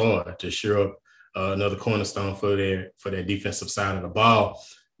another star to shore up another cornerstone for their defensive side of the ball.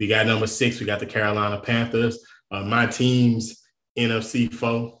 We got number 6. We got the Carolina Panthers. My team's NFC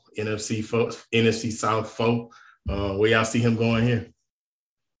South foe. Where y'all see him going here?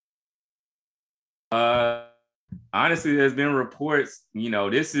 Honestly, there's been reports,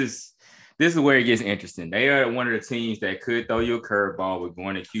 this is where it gets interesting. They are one of the teams that could throw you a curveball with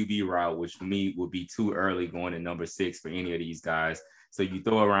going a QB route, which for me would be too early going to number 6 for any of these guys. So you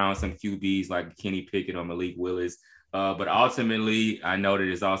throw around some QBs like Kenny Pickett or Malik Willis. But ultimately, I know that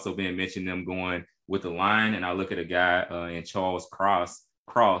it's also been mentioned them going with the line, and I look at a guy in Charles Cross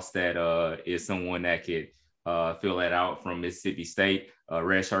that is someone that could fill that out from Mississippi State.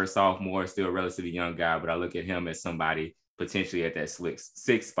 Redshirt sophomore, still a relatively young guy, but I look at him as somebody potentially at that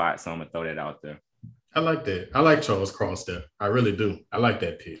 6th spot, so I'm going to throw that out there. I like that. I like Charles Cross there. I really do. I like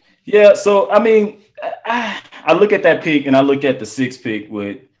that pick. Yeah, so, I mean, I look at that pick and I look at the 6th pick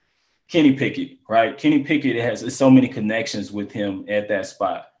with Kenny Pickett, right? Kenny Pickett has so many connections with him at that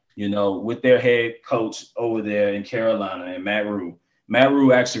spot, with their head coach over there in Carolina and Matt Rhule. Matt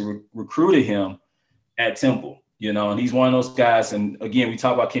Rhule actually recruited him at Temple, and he's one of those guys. And again, we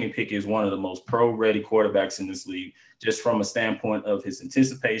talk about Kenny Pickett as one of the most pro-ready quarterbacks in this league, just from a standpoint of his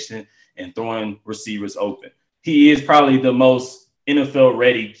anticipation and throwing receivers open. He is probably the most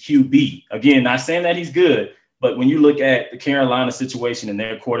NFL-ready QB. Again, not saying that he's good, but when you look at the Carolina situation and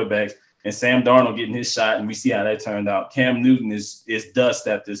their quarterbacks and Sam Darnold getting his shot, and we see how that turned out, Cam Newton is dust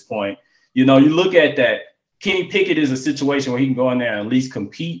at this point. You look at that. Kenny Pickett is a situation where he can go in there and at least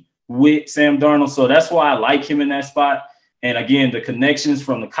compete with Sam Darnold. So that's why I like him in that spot. And again, the connections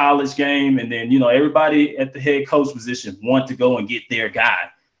from the college game, and then, everybody at the head coach position want to go and get their guy.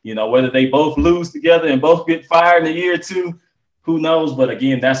 Whether they both lose together and both get fired in a year or two, who knows? But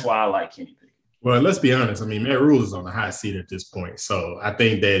again, that's why I like Kenny Pickett. Well, let's be honest. I mean, Matt Rhule is on the hot seat at this point. So I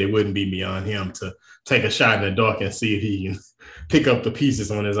think that it wouldn't be beyond him to take a shot in the dark and see if he can pick up the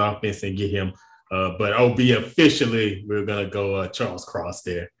pieces on his offense and get him. But officially, we're going to go Charles Cross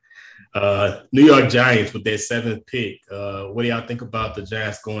there. New York Giants with their 7th pick. What do y'all think about the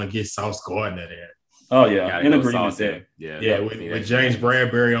Giants going to get Sauce Gardner there? Oh, yeah. In agreement there. Yeah. With James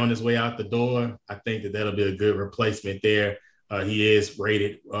Bradbury on his way out the door, I think that'll be a good replacement there. He is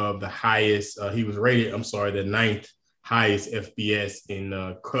rated the highest. He was rated, the 9th highest FBS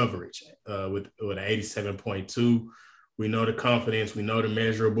in coverage with an 87.2. We know the confidence. We know the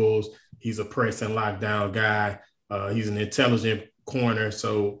measurables. He's a press and lockdown guy. He's an intelligent corner.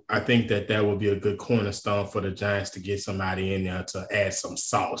 So I think that will be a good cornerstone for the Giants to get somebody in there to add some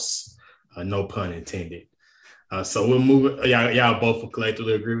sauce. No pun intended. So we'll move it. Y'all both will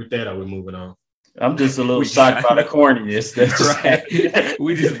collectively agree with that, or we're moving on? I'm just a little shocked by the corniness. That's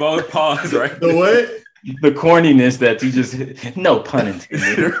we just both paused, right? The what? The corniness that you just no pun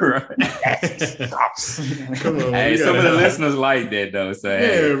intended. Come on, hey, some of the listeners like that though. So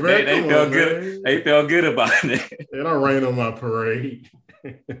yeah, man, they felt good. Man. They felt good about it. It don't rain on my parade.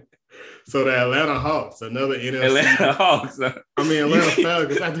 So the Atlanta Hawks, another NFC. Atlanta Hawks. Atlanta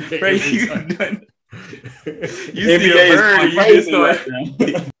Falcons. I think you see a bird, you just go.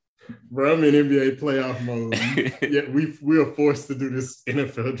 Bro, I'm in NBA playoff mode. Yeah, we are forced to do this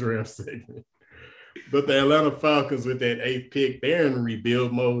NFL draft segment. But the Atlanta Falcons with that 8th pick, they're in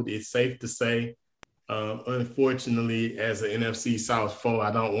rebuild mode. It's safe to say. Unfortunately, as an NFC South foe,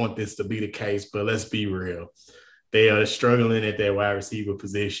 I don't want this to be the case, but let's be real. They are struggling at their wide receiver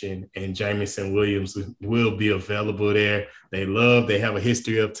position, and Jameson Williams will be available there. They have a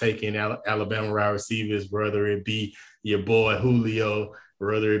history of taking Alabama wide receivers, whether it be your boy Julio,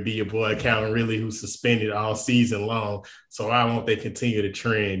 whether it be your boy Calvin Ridley, who's suspended all season long. So I want they continue to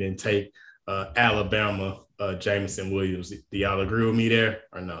trend and take Alabama Jameson Williams. Do y'all agree with me there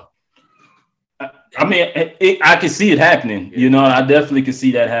or no? I mean, I can see it happening. I definitely can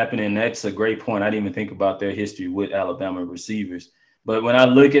see that happening. That's a great point. I didn't even think about their history with Alabama receivers. But when I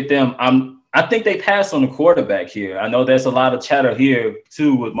look at them, I think they pass on the quarterback here. I know there's a lot of chatter here,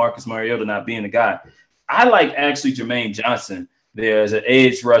 too, with Marcus Mariota not being the guy. I like actually Jermaine Johnson there as an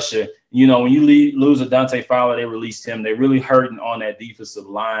edge rusher. You know, when you lose a Dante Fowler, they released him. They're really hurting on that defensive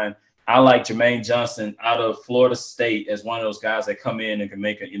line. I like Jermaine Johnson out of Florida State as one of those guys that come in and can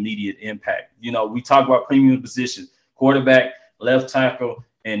make an immediate impact. You know, we talk about premium positions, quarterback, left tackle,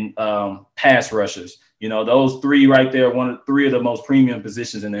 and pass rushers. You know, those three right there, three of the most premium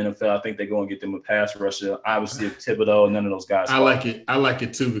positions in the NFL. I think they're going to get them a pass rusher. Obviously, Thibodeau, none of those guys. I like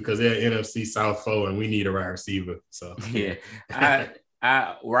it too, because they're NFC South foe and we need a wide receiver. So yeah, I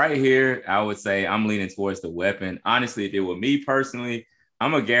right here, I would say I'm leaning towards the weapon. Honestly, if it were me personally,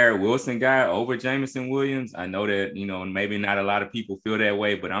 I'm a Garrett Wilson guy over Jameson Williams. I know that, you know, maybe not a lot of people feel that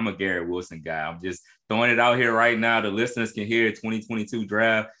way, but I'm a Garrett Wilson guy. I'm just throwing it out here right now. The listeners can hear 2022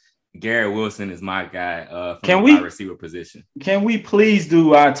 draft. Garrett Wilson is my guy from the wide receiver position. Can we please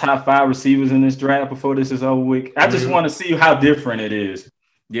do our top 5 receivers in this draft before this is over with? I just want to see how different it is.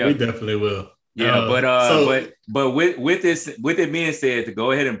 Yeah, we definitely will. Yeah, but with it being said, to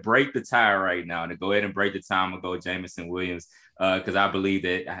go ahead and break the tie right now, I'm gonna go Jameson Williams. Because I believe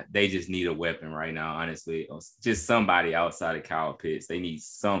that they just need a weapon right now, honestly. Just somebody outside of Kyle Pitts. They need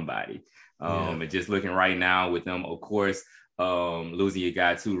somebody. And just looking right now with them, of course, losing your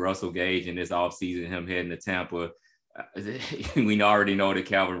guy too, Russell Gage, in this offseason, him heading to Tampa. We already know the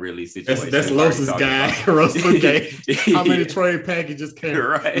Calvin Ridley situation. That's Los's guy, Russell Gage. How many trade packages can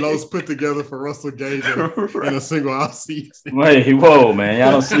Los put together for Russell Gage in a single offseason? Wait, whoa, man.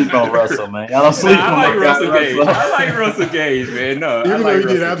 Y'all don't sleep on Russell, man. Y'all don't sleep on Russell Gage. I like Russell Gage, man. No, even though he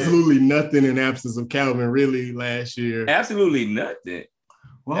did absolutely nothing in absence of Calvin Ridley last year. Absolutely nothing.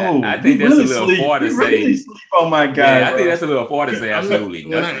 Whoa, I think that's really a little far to say. Really sleep on my guy. Yeah, I think that's a little far to say absolutely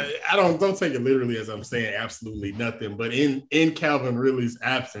nothing. I don't take it literally as I'm saying absolutely nothing, but in Calvin Ridley's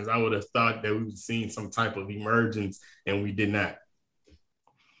absence, I would have thought that we would have seen some type of emergence, and we did not.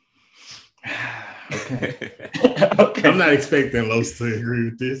 Okay. I'm not expecting Los to agree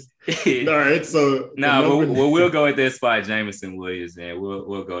with this. All right, so we'll go at this spot, Jameson Williams, and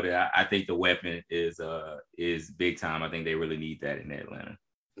we'll go there. I think the weapon is big time. I think they really need that in Atlanta.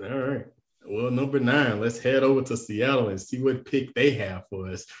 All right. Well, number 9, let's head over to Seattle and see what pick they have for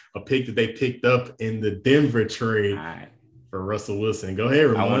us. A pick that they picked up in the Denver trade for Russell Wilson. Go ahead,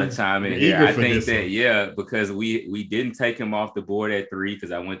 Ramon. I want to chime in here. I think that, because we didn't take him off the board at 3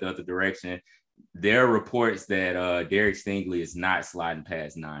 because I went the other direction. There are reports that Derek Stingley is not sliding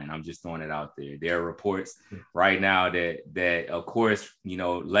past 9. I'm just throwing it out there. There are reports right now that of course, you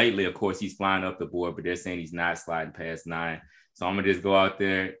know, lately, of course, he's flying up the board, but they're saying he's not sliding past 9. So I'm going to just go out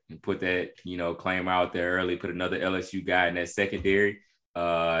there and put that, you know, claim out there early, put another LSU guy in that secondary.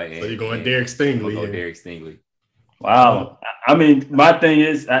 So you're going Derek Stingley. I'll go Derek Stingley. Wow. I mean, my thing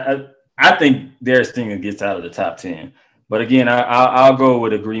is, I think Derek Stingley gets out of the top 10. But again, I'll go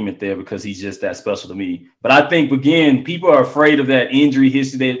with agreement there because he's just that special to me. But I think, again, people are afraid of that injury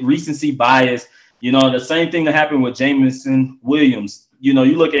history, that recency bias. You know, the same thing that happened with Jameson Williams. You know,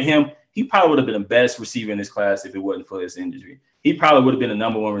 you look at him, he probably would have been the best receiver in this class if it wasn't for his injury. He probably would have been the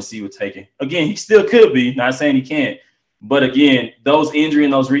number 1 receiver taken. Again, he still could be, not saying he can't. But again, those injury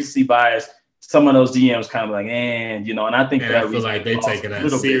and those recency bias, some of those GMs kind of like, you know, and I think I feel like they're taking a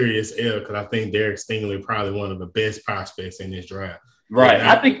serious L because I think Derek Stingley probably one of the best prospects in this draft. Right.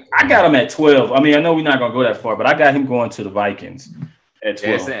 I think I got him at 12. I mean, I know we're not going to go that far, but I got him going to the Vikings at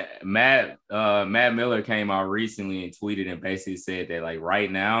 12. Yes, Matt Miller came out recently and tweeted and basically said that, like,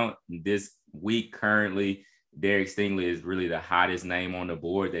 right now, this week currently, Derek Stingley is really the hottest name on the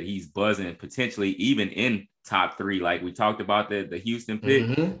board, that he's buzzing potentially even in top 3. Like we talked about the Houston pick,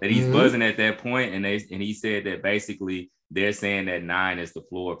 that he's buzzing at that point. And he said that basically they're saying that 9 is the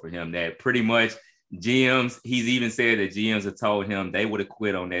floor for him, that pretty much GMs, he's even said that GMs have told him they would have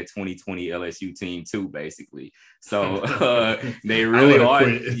quit on that 2020 LSU team too, basically. So they really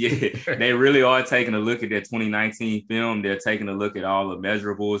are taking a look at that 2019 film. They're taking a look at all the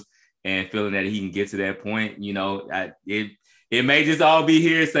measurables and feeling that he can get to that point. You know, it may just all be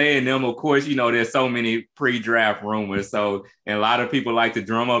hearsay, and them, of course, you know, there's so many pre-draft rumors. So, and a lot of people like to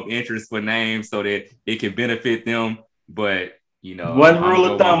drum up interest for names so that it can benefit them. But, you know, one rule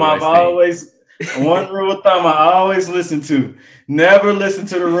of thumb I always listen to: never listen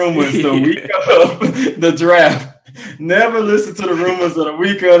to the rumors the week of the draft. Never listen to the rumors of the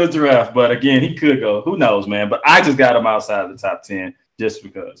week of the draft. But again, he could go. Who knows, man? But I just got him outside the top 10. Just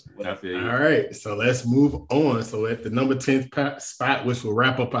because. All right, so let's move on. So at the number 10th spot, which will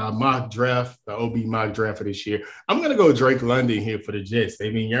wrap up our mock draft, the OB mock draft for this year, I'm going to go Drake London here for the Jets.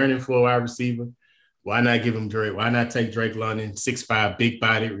 They've been yearning for a wide receiver. Why not give him Drake? Why not take Drake London, 6'5",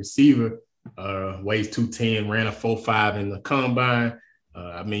 big-bodied receiver, weighs 210, ran a 4.5 in the combine.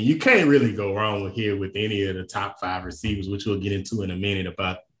 I mean, you can't really go wrong with any of the top 5 receivers, which we'll get into in a minute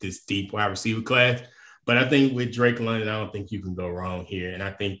about this deep wide receiver class. But I think with Drake London, I don't think you can go wrong here. And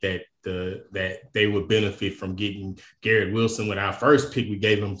I think that that they would benefit from getting Garrett Wilson. With our first pick, we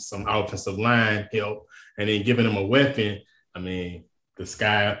gave him some offensive line help and then giving him a weapon. I mean, the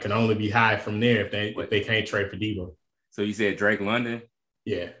sky can only be high from there if they can't trade for Debo. So you said Drake London?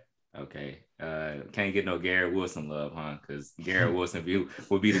 Yeah. Okay. Can't get no Garrett Wilson love, huh? Because Garrett Wilson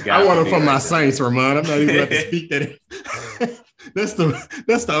would be the guy. I want him from my Saints, Ramon. I'm not even about to speak that. That's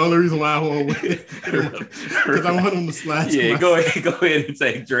the only reason why I want because I want him to slide. Yeah, go ahead and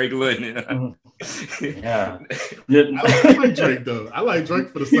take Drake London. Yeah, I like Drake though. I like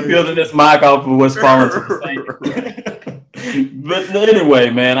Drake for the Saints. Building this mock off of what's falling to the Saints. But anyway,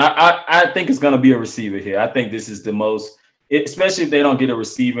 man, I think it's gonna be a receiver here. I think this is the most. Especially if they don't get a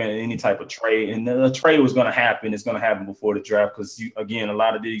receiver in any type of trade, and the trade was going to happen. It's going to happen before the draft because, again, a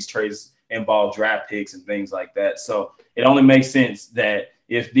lot of these trades involve draft picks and things like that. So it only makes sense that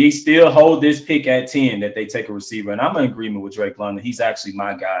if they still hold this pick at 10, that they take a receiver. And I'm in agreement with Drake London. He's actually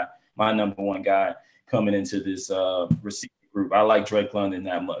my guy, my number one guy coming into this receiver group. I like Drake London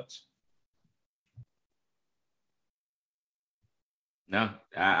that much. No,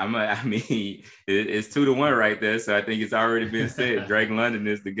 I mean, it's 2-1 right there. So I think it's already been said. Drake London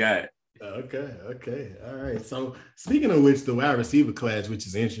is the guy. Okay. All right. So speaking of which, the wide receiver class, which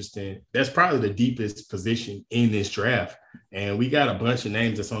is interesting, that's probably the deepest position in this draft. And we got a bunch of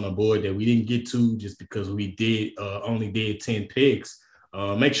names that's on the board that we didn't get to just because we only did 10 picks.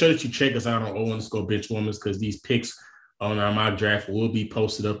 Make sure that you check us out on _benchwarmers because these picks on our mock draft will be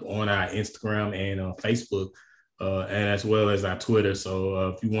posted up on our Instagram and Facebook. And as well as our Twitter. So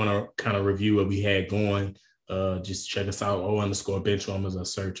if you want to kind of review what we had going, just check us out, _benchwarmers, or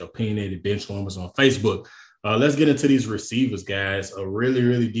search Opinionated Benchwarmers on Facebook. Let's get into these receivers, guys. A really,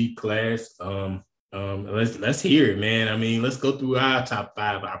 really deep class. Let's hear it, man. I mean, let's go through our top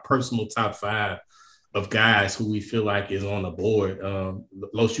 5, our personal top 5 of guys who we feel like is on the board.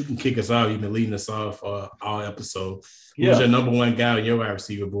 Los, you can kick us off. You've been leading us off all episode. Who's your number one guy on your wide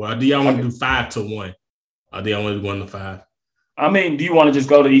receiver board? Do y'all want to do 5 to 1? Are they only 1 to 5? I mean, do you want to just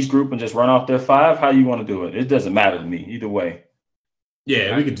go to each group and just run off their 5? How you want to do it? It doesn't matter to me either way.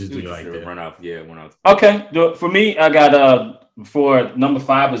 Yeah, we could just do it like that. Run off. Okay. For me, I got for number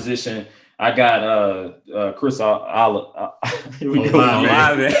 5 position, I got Chris Olave. Here we go.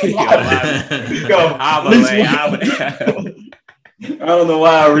 Olave. Go. I don't know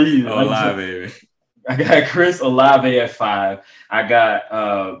why I read. Olave. I got Chris Olave at 5. I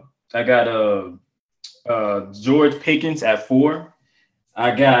got George Pickens at 4.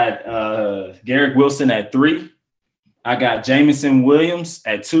 I got Garrett Wilson at 3. I got Jameson Williams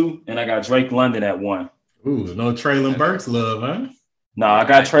at 2, and I got Drake London at 1. Ooh, no Treylon Burks love, huh? No, I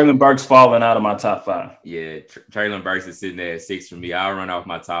got Treylon Burks falling out of my top 5. Yeah, Treylon Burks is sitting there at 6 for me. I'll run off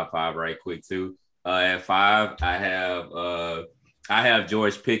my top 5 right quick too. At 5, I have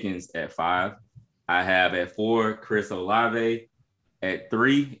George Pickens at 5. I have at 4 Chris Olave. At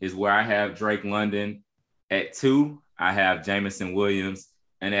 3 is where I have Drake London. At 2, I have Jameson Williams.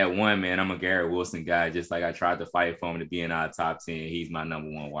 And at 1, man, I'm a Garrett Wilson guy. Just like I tried to fight for him to be in our top 10. He's my number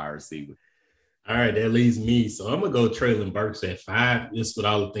 1 wide receiver. All right, that leaves me. So I'm going to go Treylon Burks at 5, just with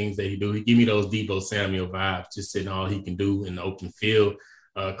all the things that he do. He give me those Deebo Samuel vibes, just in all he can do in the open field.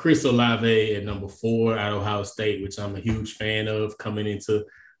 Chris Olave at number 4 at Ohio State, which I'm a huge fan of coming into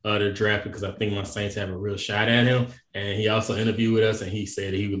the draft because I think my Saints have a real shot at him. And he also interviewed with us, and he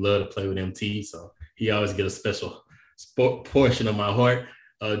said he would love to play with MT. So he always get a special portion of my heart.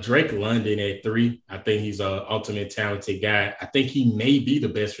 Drake London at 3. I think he's an ultimate talented guy. I think he may be the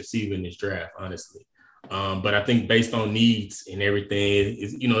best receiver in this draft, honestly. But I think based on needs and everything,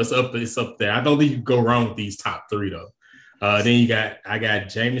 it's up there. I don't think you can go wrong with these top 3 though. Then I got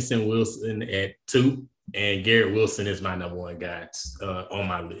Jameson Wilson at 2, and Garrett Wilson is my number 1 guy on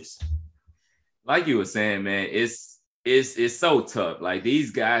my list. Like you were saying, man, it's so tough. Like these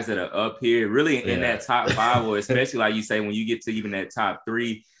guys that are up here, really in that top 5, or especially like you say, when you get to even that top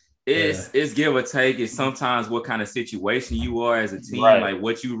 3, it's give or take. It's sometimes what kind of situation you are as a team, like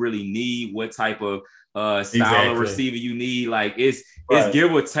what you really need, what type of style of receiver you need. Like it's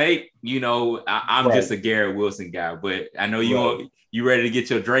give or take. I'm just a Garrett Wilson guy, but I know you ready to get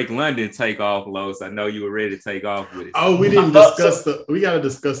your Drake London take off, Los. I know you were ready to take off with it. Oh, we didn't discuss we got to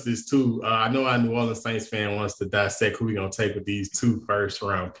discuss this too. I know our New Orleans Saints fan wants to dissect who we're going to take with these 2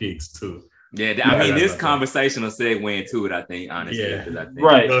 first-round picks too. Yeah, I mean, this conversation will segue into it, I think, honestly. Yeah.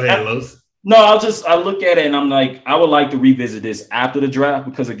 Right. Go ahead, Los. No, I look at it and I'm like, I would like to revisit this after the draft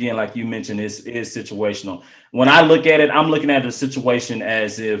because again, like you mentioned, it is situational. When I look at it, I'm looking at the situation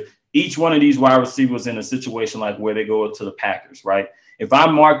as if each one of these wide receivers in a situation like where they go to the Packers, right? If I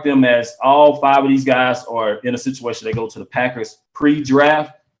mark them as all 5 of these guys are in a situation they go to the Packers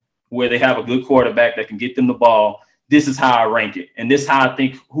pre-draft, where they have a good quarterback that can get them the ball, this is how I rank it. And this is how I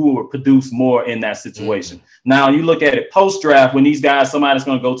think who will produce more in that situation. Mm-hmm. Now, you look at it post-draft when these guys, somebody's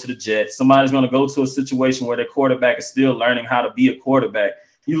going to go to the Jets. Somebody's going to go to a situation where their quarterback is still learning how to be a quarterback.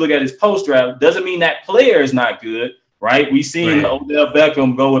 You look at his post-draft, doesn't mean that player is not good, right? We've seen Odell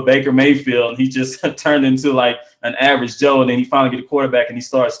Beckham go with Baker Mayfield, and he just turned into like an average Joe, and then he finally get a quarterback, and he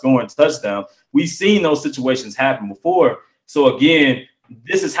starts scoring touchdowns. We've seen those situations happen before. So, again,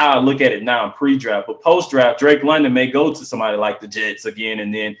 this is how I look at it now in pre-draft. But post-draft, Drake London may go to somebody like the Jets again,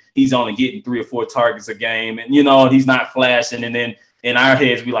 and then he's only getting 3 or 4 targets a game, and he's not flashing. And then in our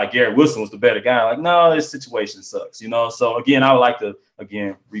heads, we like Garrett Wilson was the better guy. Like, no, this situation sucks, So again, I would like to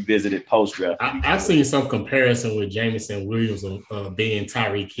revisit it post-draft. I've seen some comparison with Jameson Williams being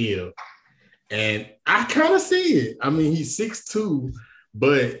Tyreek Hill, and I kind of see it. I mean, he's 6'2",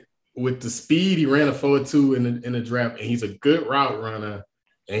 but with the speed, he ran a 4.2 in the draft, and he's a good route runner,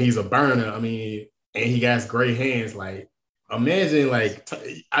 and he's a burner. I mean, and he got great hands. Like, imagine,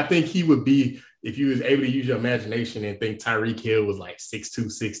 I think he would be, if you was able to use your imagination and think Tyreek Hill was like 6'2",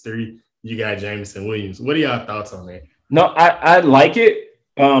 6'3", you got Jameson Williams. What are y'all thoughts on that? No, I like it.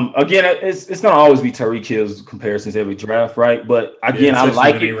 Again, it's going to always be Tyreek Hill's comparisons every draft, right? But again, I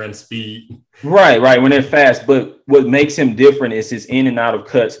like it. They run speed. Right, when they're fast. But what makes him different is his in and out of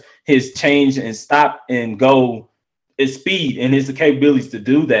cuts, his change and stop and go, his speed and his capabilities to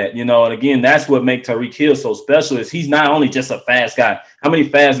do that, And again, that's what makes Tyreek Hill so special is he's not only just a fast guy. How many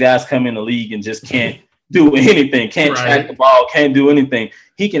fast guys come in the league and just can't do anything, can't track the ball, can't do anything?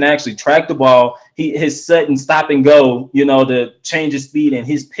 He can actually track the ball. His set and stop and go, to change his speed and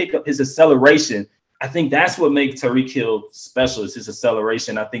his pickup, his acceleration. I think that's what makes Tyreek Hill special is his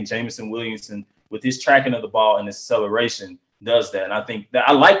acceleration. I think Jameson Williamson, with his tracking of the ball and his acceleration, does that. And I think that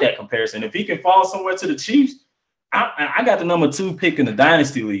I like that comparison. If he can fall somewhere to the Chiefs, I got the number 2 pick in the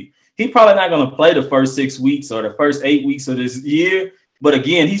Dynasty League. He's probably not going to play the first 6 weeks or the first 8 weeks of this year. But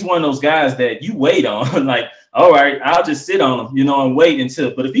again, he's one of those guys that you wait on. Like, all right, I'll just sit on him, and wait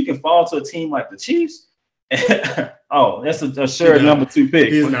until. But if he can fall to a team like the Chiefs, that's a sure number 2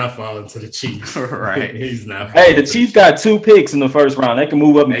 pick. He's not falling to the Chiefs. Right. He's not. Hey, the Chiefs got 2 picks in the first round. They can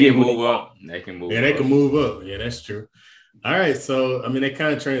move up and They can move up. They can move up. Yeah, that's true. All right, so, they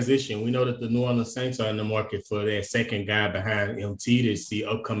kind of transition. We know that the New Orleans Saints are in the market for their second guy behind MT to see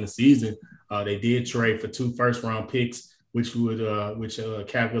upcoming season. They did trade for 2 first-round picks, which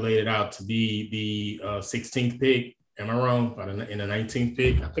calculated out to be the 16th pick. Am I wrong? In the 19th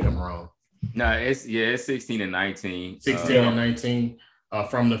pick? I think I'm wrong. No, it's 16 and 19. 16 and 19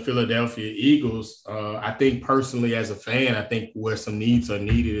 from the Philadelphia Eagles. I think personally as a fan, I think where some needs are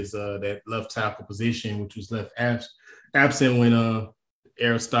needed is that left tackle position, which was left absent when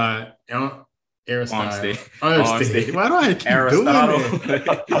Armstead. Why do I keep doing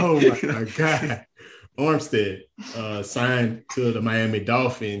that? Oh my God. Armstead signed to the Miami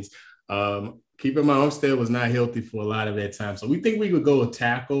Dolphins. Keep in mind, Armstead was not healthy for a lot of that time. So we think we could go a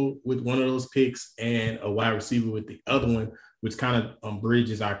tackle with one of those picks and a wide receiver with the other one, which kind of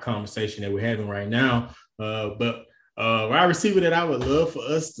bridges our conversation that we're having right now. But wide receiver that I would love for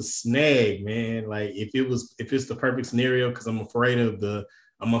us to snag, man. Like if it's the perfect scenario, because I'm afraid of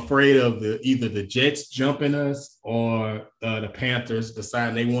either the Jets jumping us or the Panthers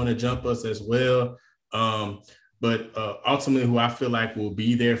deciding they want to jump us as well. But ultimately, who I feel like will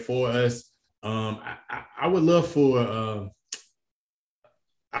be there for us, I would love for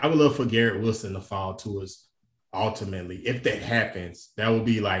Garrett Wilson to fall to us. Ultimately, if that happens, that would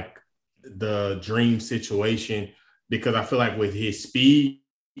be like the dream situation. Because I feel like with his speed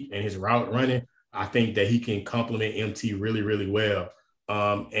and his route running, I think that he can complement MT really, really well.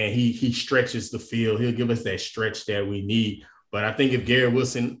 And he stretches the field. He'll give us that stretch that we need. But I think if Garrett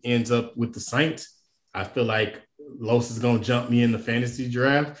Wilson ends up with the Saints, I feel like Los is going to jump me in the fantasy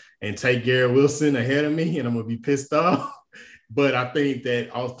draft and take Garrett Wilson ahead of me, and I'm going to be pissed off. But I think that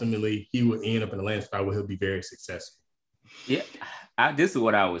ultimately he will end up in a landing spot where he'll be very successful. Yeah. This is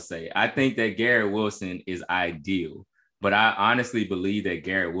what I would say. I think that Garrett Wilson is ideal, but I honestly believe that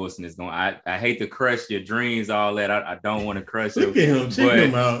Garrett Wilson is going. I hate to crush your dreams, all that. I don't want to crush him. Look at him, check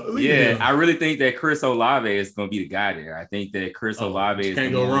him out. I really think that Chris Olave is going to be the guy there. I think that Chris Olave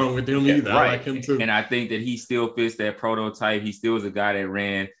can't go wrong with him either. Right. I like him too, and I think that he still fits that prototype. He still is a guy that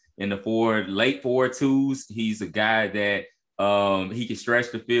ran in the late 4.2s. He's a guy that He can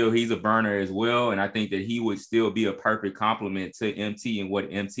stretch the field. He's a burner as well. And I think that he would still be a perfect complement to MT and what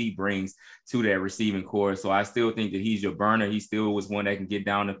MT brings to that receiving core. So I still think that he's your burner. He still was one that can get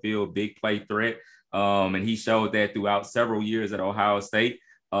down the field, big play threat. And he showed that throughout several years at Ohio State.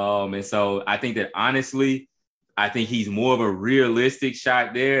 And so I think that honestly, I think he's more of a realistic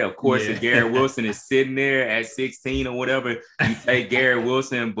shot there. Of course, if Garrett Wilson is sitting there at 16 or whatever, you take Garrett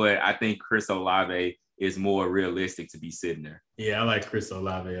Wilson, but I think Chris Olave is more realistic to be sitting there. Yeah, I like Chris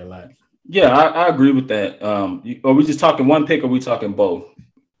Olave a lot. Yeah, I agree with that. Are we just talking one pick or are we talking both?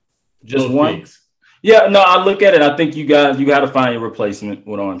 Just Both one? picks. Yeah, no, I look at it. I think you got to find your replacement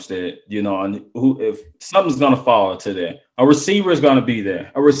with Armstead, and if something's going to fall to there, a receiver is going to be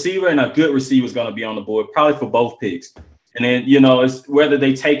there. A receiver and a good receiver is going to be on the board, probably for both picks. And then, it's whether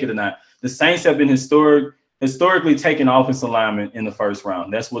they take it or not. The Saints have been historically taking offensive linemen in the first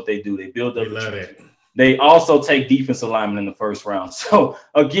round. That's what they do. They build up. They love it. They also take defensive linemen in the first round. So,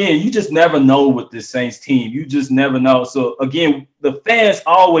 again, you just never know with this Saints team. You just never know. So, again, the fans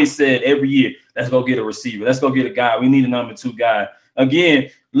always said every year, let's go get a receiver. Let's go get a guy. We need a number 2 guy. Again,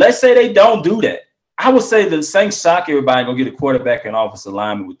 let's say they don't do that. I would say the Saints shock everybody, go get a quarterback and offensive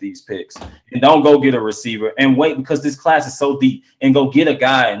lineman with these picks. And don't go get a receiver and wait because this class is so deep and go get a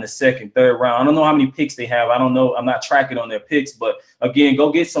guy in the second, third round. I don't know how many picks they have. I don't know. I'm not tracking on their picks. But, again,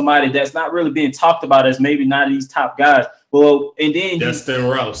 go get somebody that's not really being talked about as maybe not these top guys. Well, and then Justin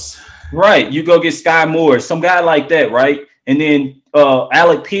Rouse. Right. You go get Sky Moore, some guy like that, right? And then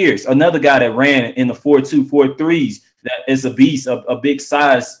Alec Pierce, another guy that ran in the 4.2, 4.3s, that is a beast, a big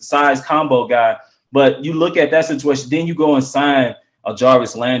size combo guy. But you look at that situation, then you go and sign a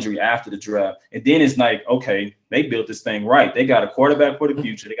Jarvis Landry after the draft. And then it's like, okay, they built this thing right. They got a quarterback for the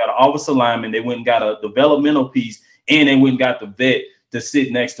future. They got an offensive lineman. They went and got a developmental piece, and they went and got the vet to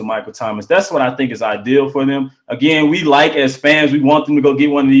sit next to Michael Thomas. That's what I think is ideal for them. Again, we like as fans, we want them to go get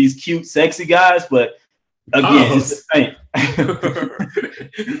one of these cute, sexy guys, but again, it's the same.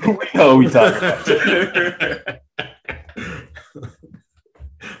 We know what we talking about.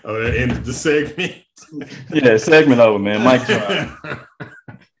 Oh, that ended the segment. Yeah, segment over, man. Mike John.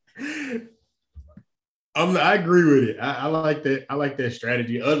 I agree with it. I like that. I like that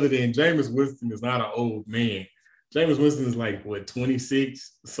strategy. Other than Jameis Winston is not an old man. Jameis Winston is like,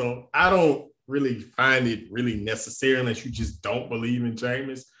 26? So I don't really find it really necessary unless you just don't believe in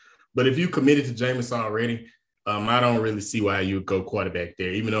Jameis. But if you committed to Jameis already, I don't really see why you would go quarterback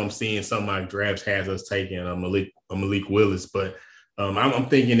there, even though I'm seeing some of my drafts has us taking Malik Willis. But I'm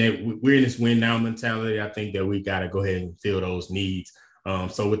thinking that we're in this win now mentality. I think that we got to go ahead and fill those needs.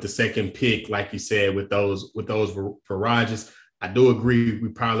 So with the second pick, like you said, with those for Rodgers, I do agree we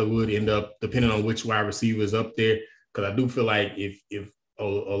probably would end up, depending on which wide receiver is up there, because I do feel like if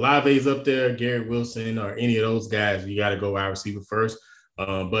Olave's up there, Garrett Wilson, or any of those guys, you got to go wide receiver first.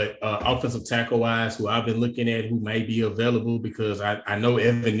 But offensive tackle wise, who I've been looking at, who may be available, because I know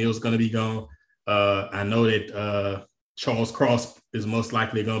Evan Neal's going to be gone. I know that Charles Cross is most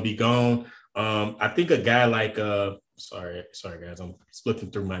likely going to be gone. I think a guy like sorry guys, I'm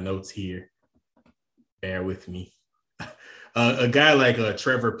flipping through my notes here. Bear with me. A guy like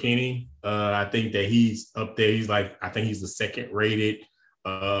Trevor Penning, I think that he's up there. I think he's the second rated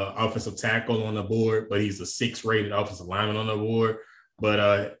offensive tackle on the board, but he's the 6th rated offensive lineman on the board.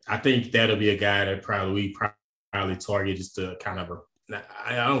 But I think that'll be a guy that we probably target just to kind of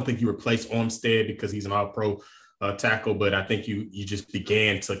I don't think you replace Armstead because he's an all-pro tackle, but I think you just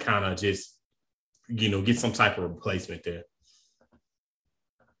began to kind of just, get some type of replacement there.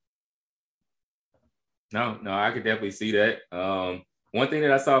 No, I could definitely see that. One thing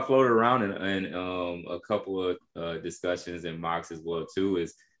that I saw floated around in a couple of discussions and mocks as well too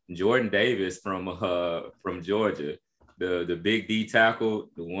is Jordan Davis from Georgia, the big D tackle,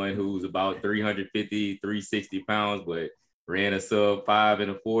 the one who's about 350, 360 pounds, but ran a sub 5 in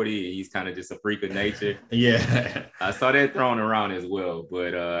a 40, and he's kind of just a freak of nature. Yeah, I saw that thrown around as well,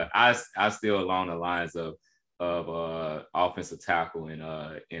 but I still along the lines of offensive tackle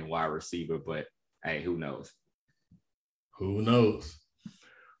and wide receiver, but hey, who knows? Who knows?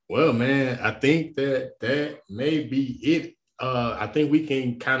 Well, man, I think that may be it. I think we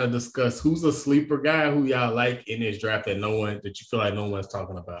can kind of discuss who's a sleeper guy who y'all like in this draft that you feel like no one's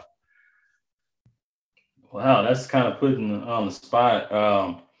talking about. Wow, that's kind of putting on the spot.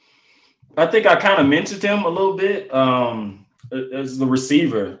 I think I kind of mentioned him a little bit as the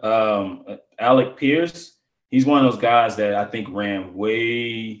receiver, Alec Pierce. He's one of those guys that I think ran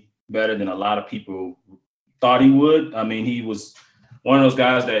way better than a lot of people thought he would. I mean, he was one of those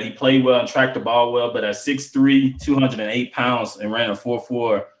guys that he played well and tracked the ball well, but at 6'3", 208 pounds and ran a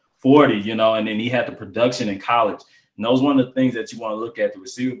 4.4 40, and then he had the production in college. And those one of the things that you want to look at the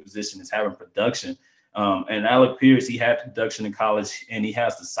receiver position is having production. And Alec Pierce, he had production in college and he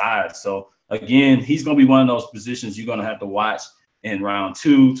has the size. So again, he's going to be one of those positions you're going to have to watch in round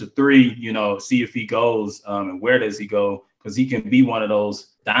 2 to 3, see if he goes and where does he go, because he can be one of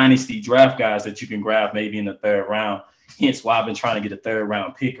those dynasty draft guys that you can grab maybe in the 3rd round. Hence why I've been trying to get a 3rd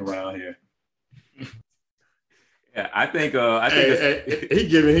round pick around here. Yeah, I think he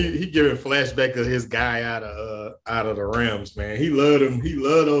giving flashback of his guy out of the Rams, man. He loved him. He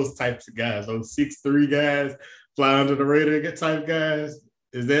loved those types of guys, those 6'3" guys, fly under the radar type guys.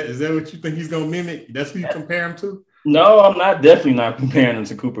 Is that what you think he's gonna mimic? That's what you compare him to? No, I'm definitely not comparing him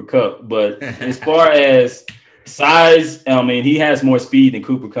to Cooper Kupp. But as far as size, I mean, he has more speed than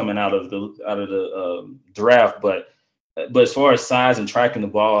Cooper coming out of the draft, but as far as size and tracking the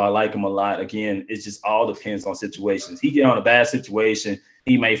ball, I like him a lot. Again, it just all depends on situations. He get on a bad situation,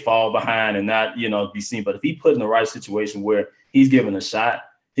 he may fall behind and not, be seen. But if he put in the right situation where he's given a shot,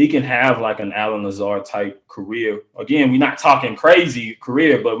 he can have like an Allen Lazard type career. Again, we're not talking crazy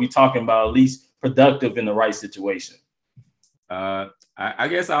career, but we're talking about at least productive in the right situation. I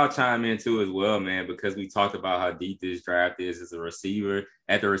guess I'll chime in too as well, man, because we talked about how deep this draft is as a receiver.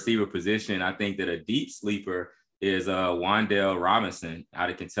 At the receiver position, I think that a deep sleeper is Wan'Dale Robinson out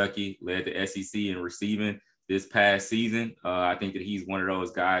of Kentucky, led the SEC in receiving this past season. I think that he's one of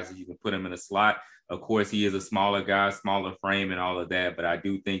those guys that you can put him in a slot. Of course, he is a smaller guy, smaller frame and all of that, but I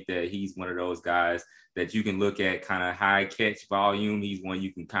do think that he's one of those guys that you can look at kind of high catch volume. He's one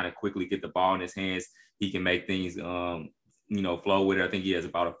you can kind of quickly get the ball in his hands. He can make things, flow with it. I think he has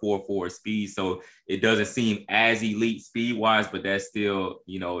about a 4.4 speed, so it doesn't seem as elite speed-wise, but that's still,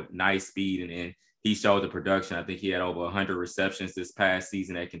 nice speed, and he showed the production. I think he had over 100 receptions this past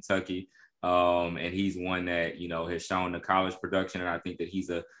season at Kentucky. And he's one that, has shown the college production. And I think that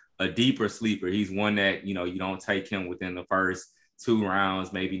he's a deeper sleeper. He's one that, you don't take him within the first 2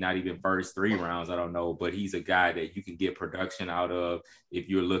 rounds, maybe not even first 3 rounds. I don't know. But he's a guy that you can get production out of if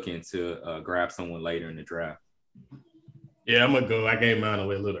you're looking to grab someone later in the draft. Yeah, I'm going to go. I gave mine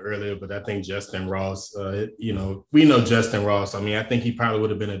away a little earlier, but I think Justin Ross, we know Justin Ross. I mean, I think he probably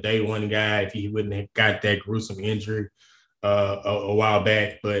would have been a day one guy if he wouldn't have got that gruesome injury a while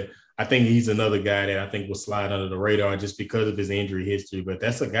back. But I think he's another guy that I think will slide under the radar just because of his injury history. But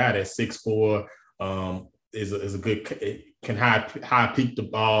that's a guy that's 6'4", is a good, can high peak the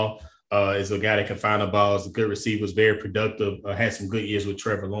ball, is a guy that can find the ball, is a good receiver, is very productive, had some good years with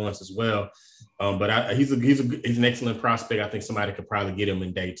Trevor Lawrence as well. But he's an excellent prospect. I think somebody could probably get him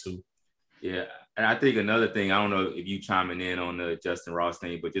in day 2. Yeah, and I think another thing, I don't know if you chiming in on the Justin Ross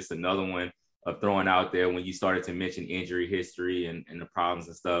thing, but just another one of throwing out there when you started to mention injury history and the problems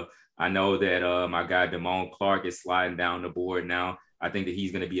and stuff. I know that my guy Damone Clark is sliding down the board now. I think that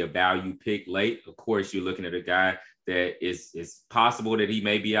he's going to be a value pick late. Of course, you're looking at a guy that it's possible that he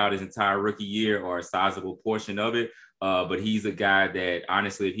may be out his entire rookie year or a sizable portion of it. But he's a guy that,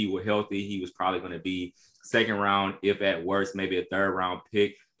 honestly, if he were healthy, he was probably going to be 2nd round, if at worst, maybe a 3rd round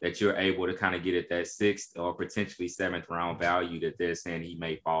pick that you're able to kind of get at that 6th or potentially 7th round value that they're saying he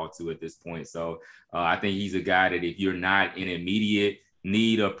may fall to at this point. So I think he's a guy that if you're not in immediate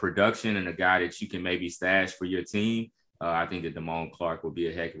need of production and a guy that you can maybe stash for your team, I think that Damone Clark will be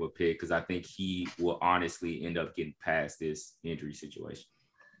a heck of a pick because I think he will honestly end up getting past this injury situation.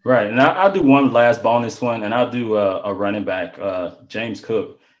 Right. And I'll do one last bonus one, and I'll do a running back, James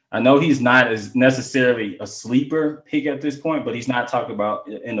Cook. I know he's not as necessarily a sleeper pick at this point, but he's not talked about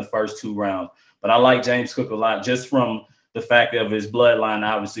in the first 2 rounds. But I like James Cook a lot just from the fact of his bloodline,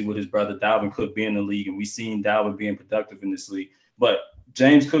 obviously, with his brother Dalvin Cook being in the league. And we've seen Dalvin being productive in this league. But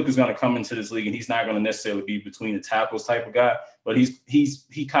James Cook is going to come into this league, and he's not going to necessarily be between the tackles type of guy, but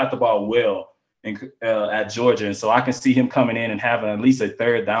he caught the ball well at Georgia. And so I can see him coming in and having at least a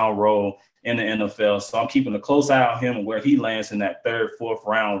 3rd down role in the NFL. So I'm keeping a close eye on him and where he lands in that 3rd, 4th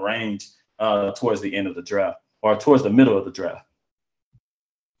round range towards the end of the draft or towards the middle of the draft.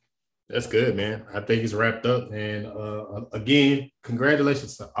 That's good, man. I think he's wrapped up. And again,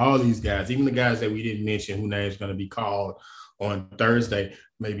 congratulations to all these guys, even the guys that we didn't mention whose names going to be called on Thursday.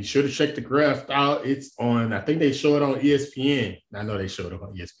 Maybe sure to check the draft out. It's on, I think they show it on ESPN. I know they showed it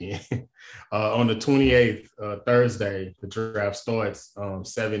on ESPN. On the 28th, Thursday, the draft starts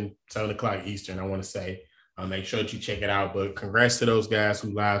 7 o'clock Eastern, I want to say. Make sure that you check it out. But congrats to those guys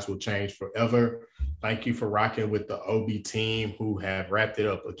whose lives will change forever. Thank you for rocking with the OB team who have wrapped it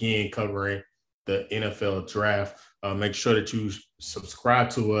up again, covering the NFL draft. Make sure that you subscribe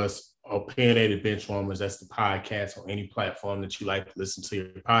to us. Opinionated Benchwarmers, that's the podcast on any platform that you like to listen to your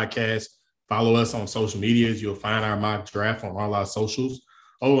podcast. Follow us on social medias. You'll find our mock draft on all our socials.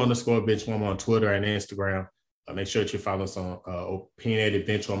 _Benchwarmer on Twitter and Instagram. Make sure that you follow us on Opinionated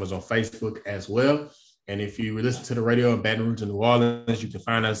Benchwarmers on Facebook as well. And if you listen to the radio in Baton Rouge and New Orleans, you can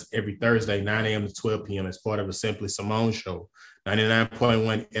find us every Thursday, 9 a.m. to 12 p.m. as part of the Simply Simone Show,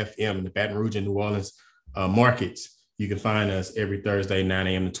 99.1 FM in the Baton Rouge and New Orleans markets. You can find us every Thursday, 9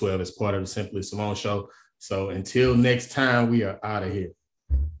 a.m. to 12 as part of the Simply Simone Show. So until next time, we are out of here.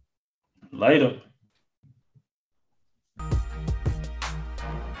 Later.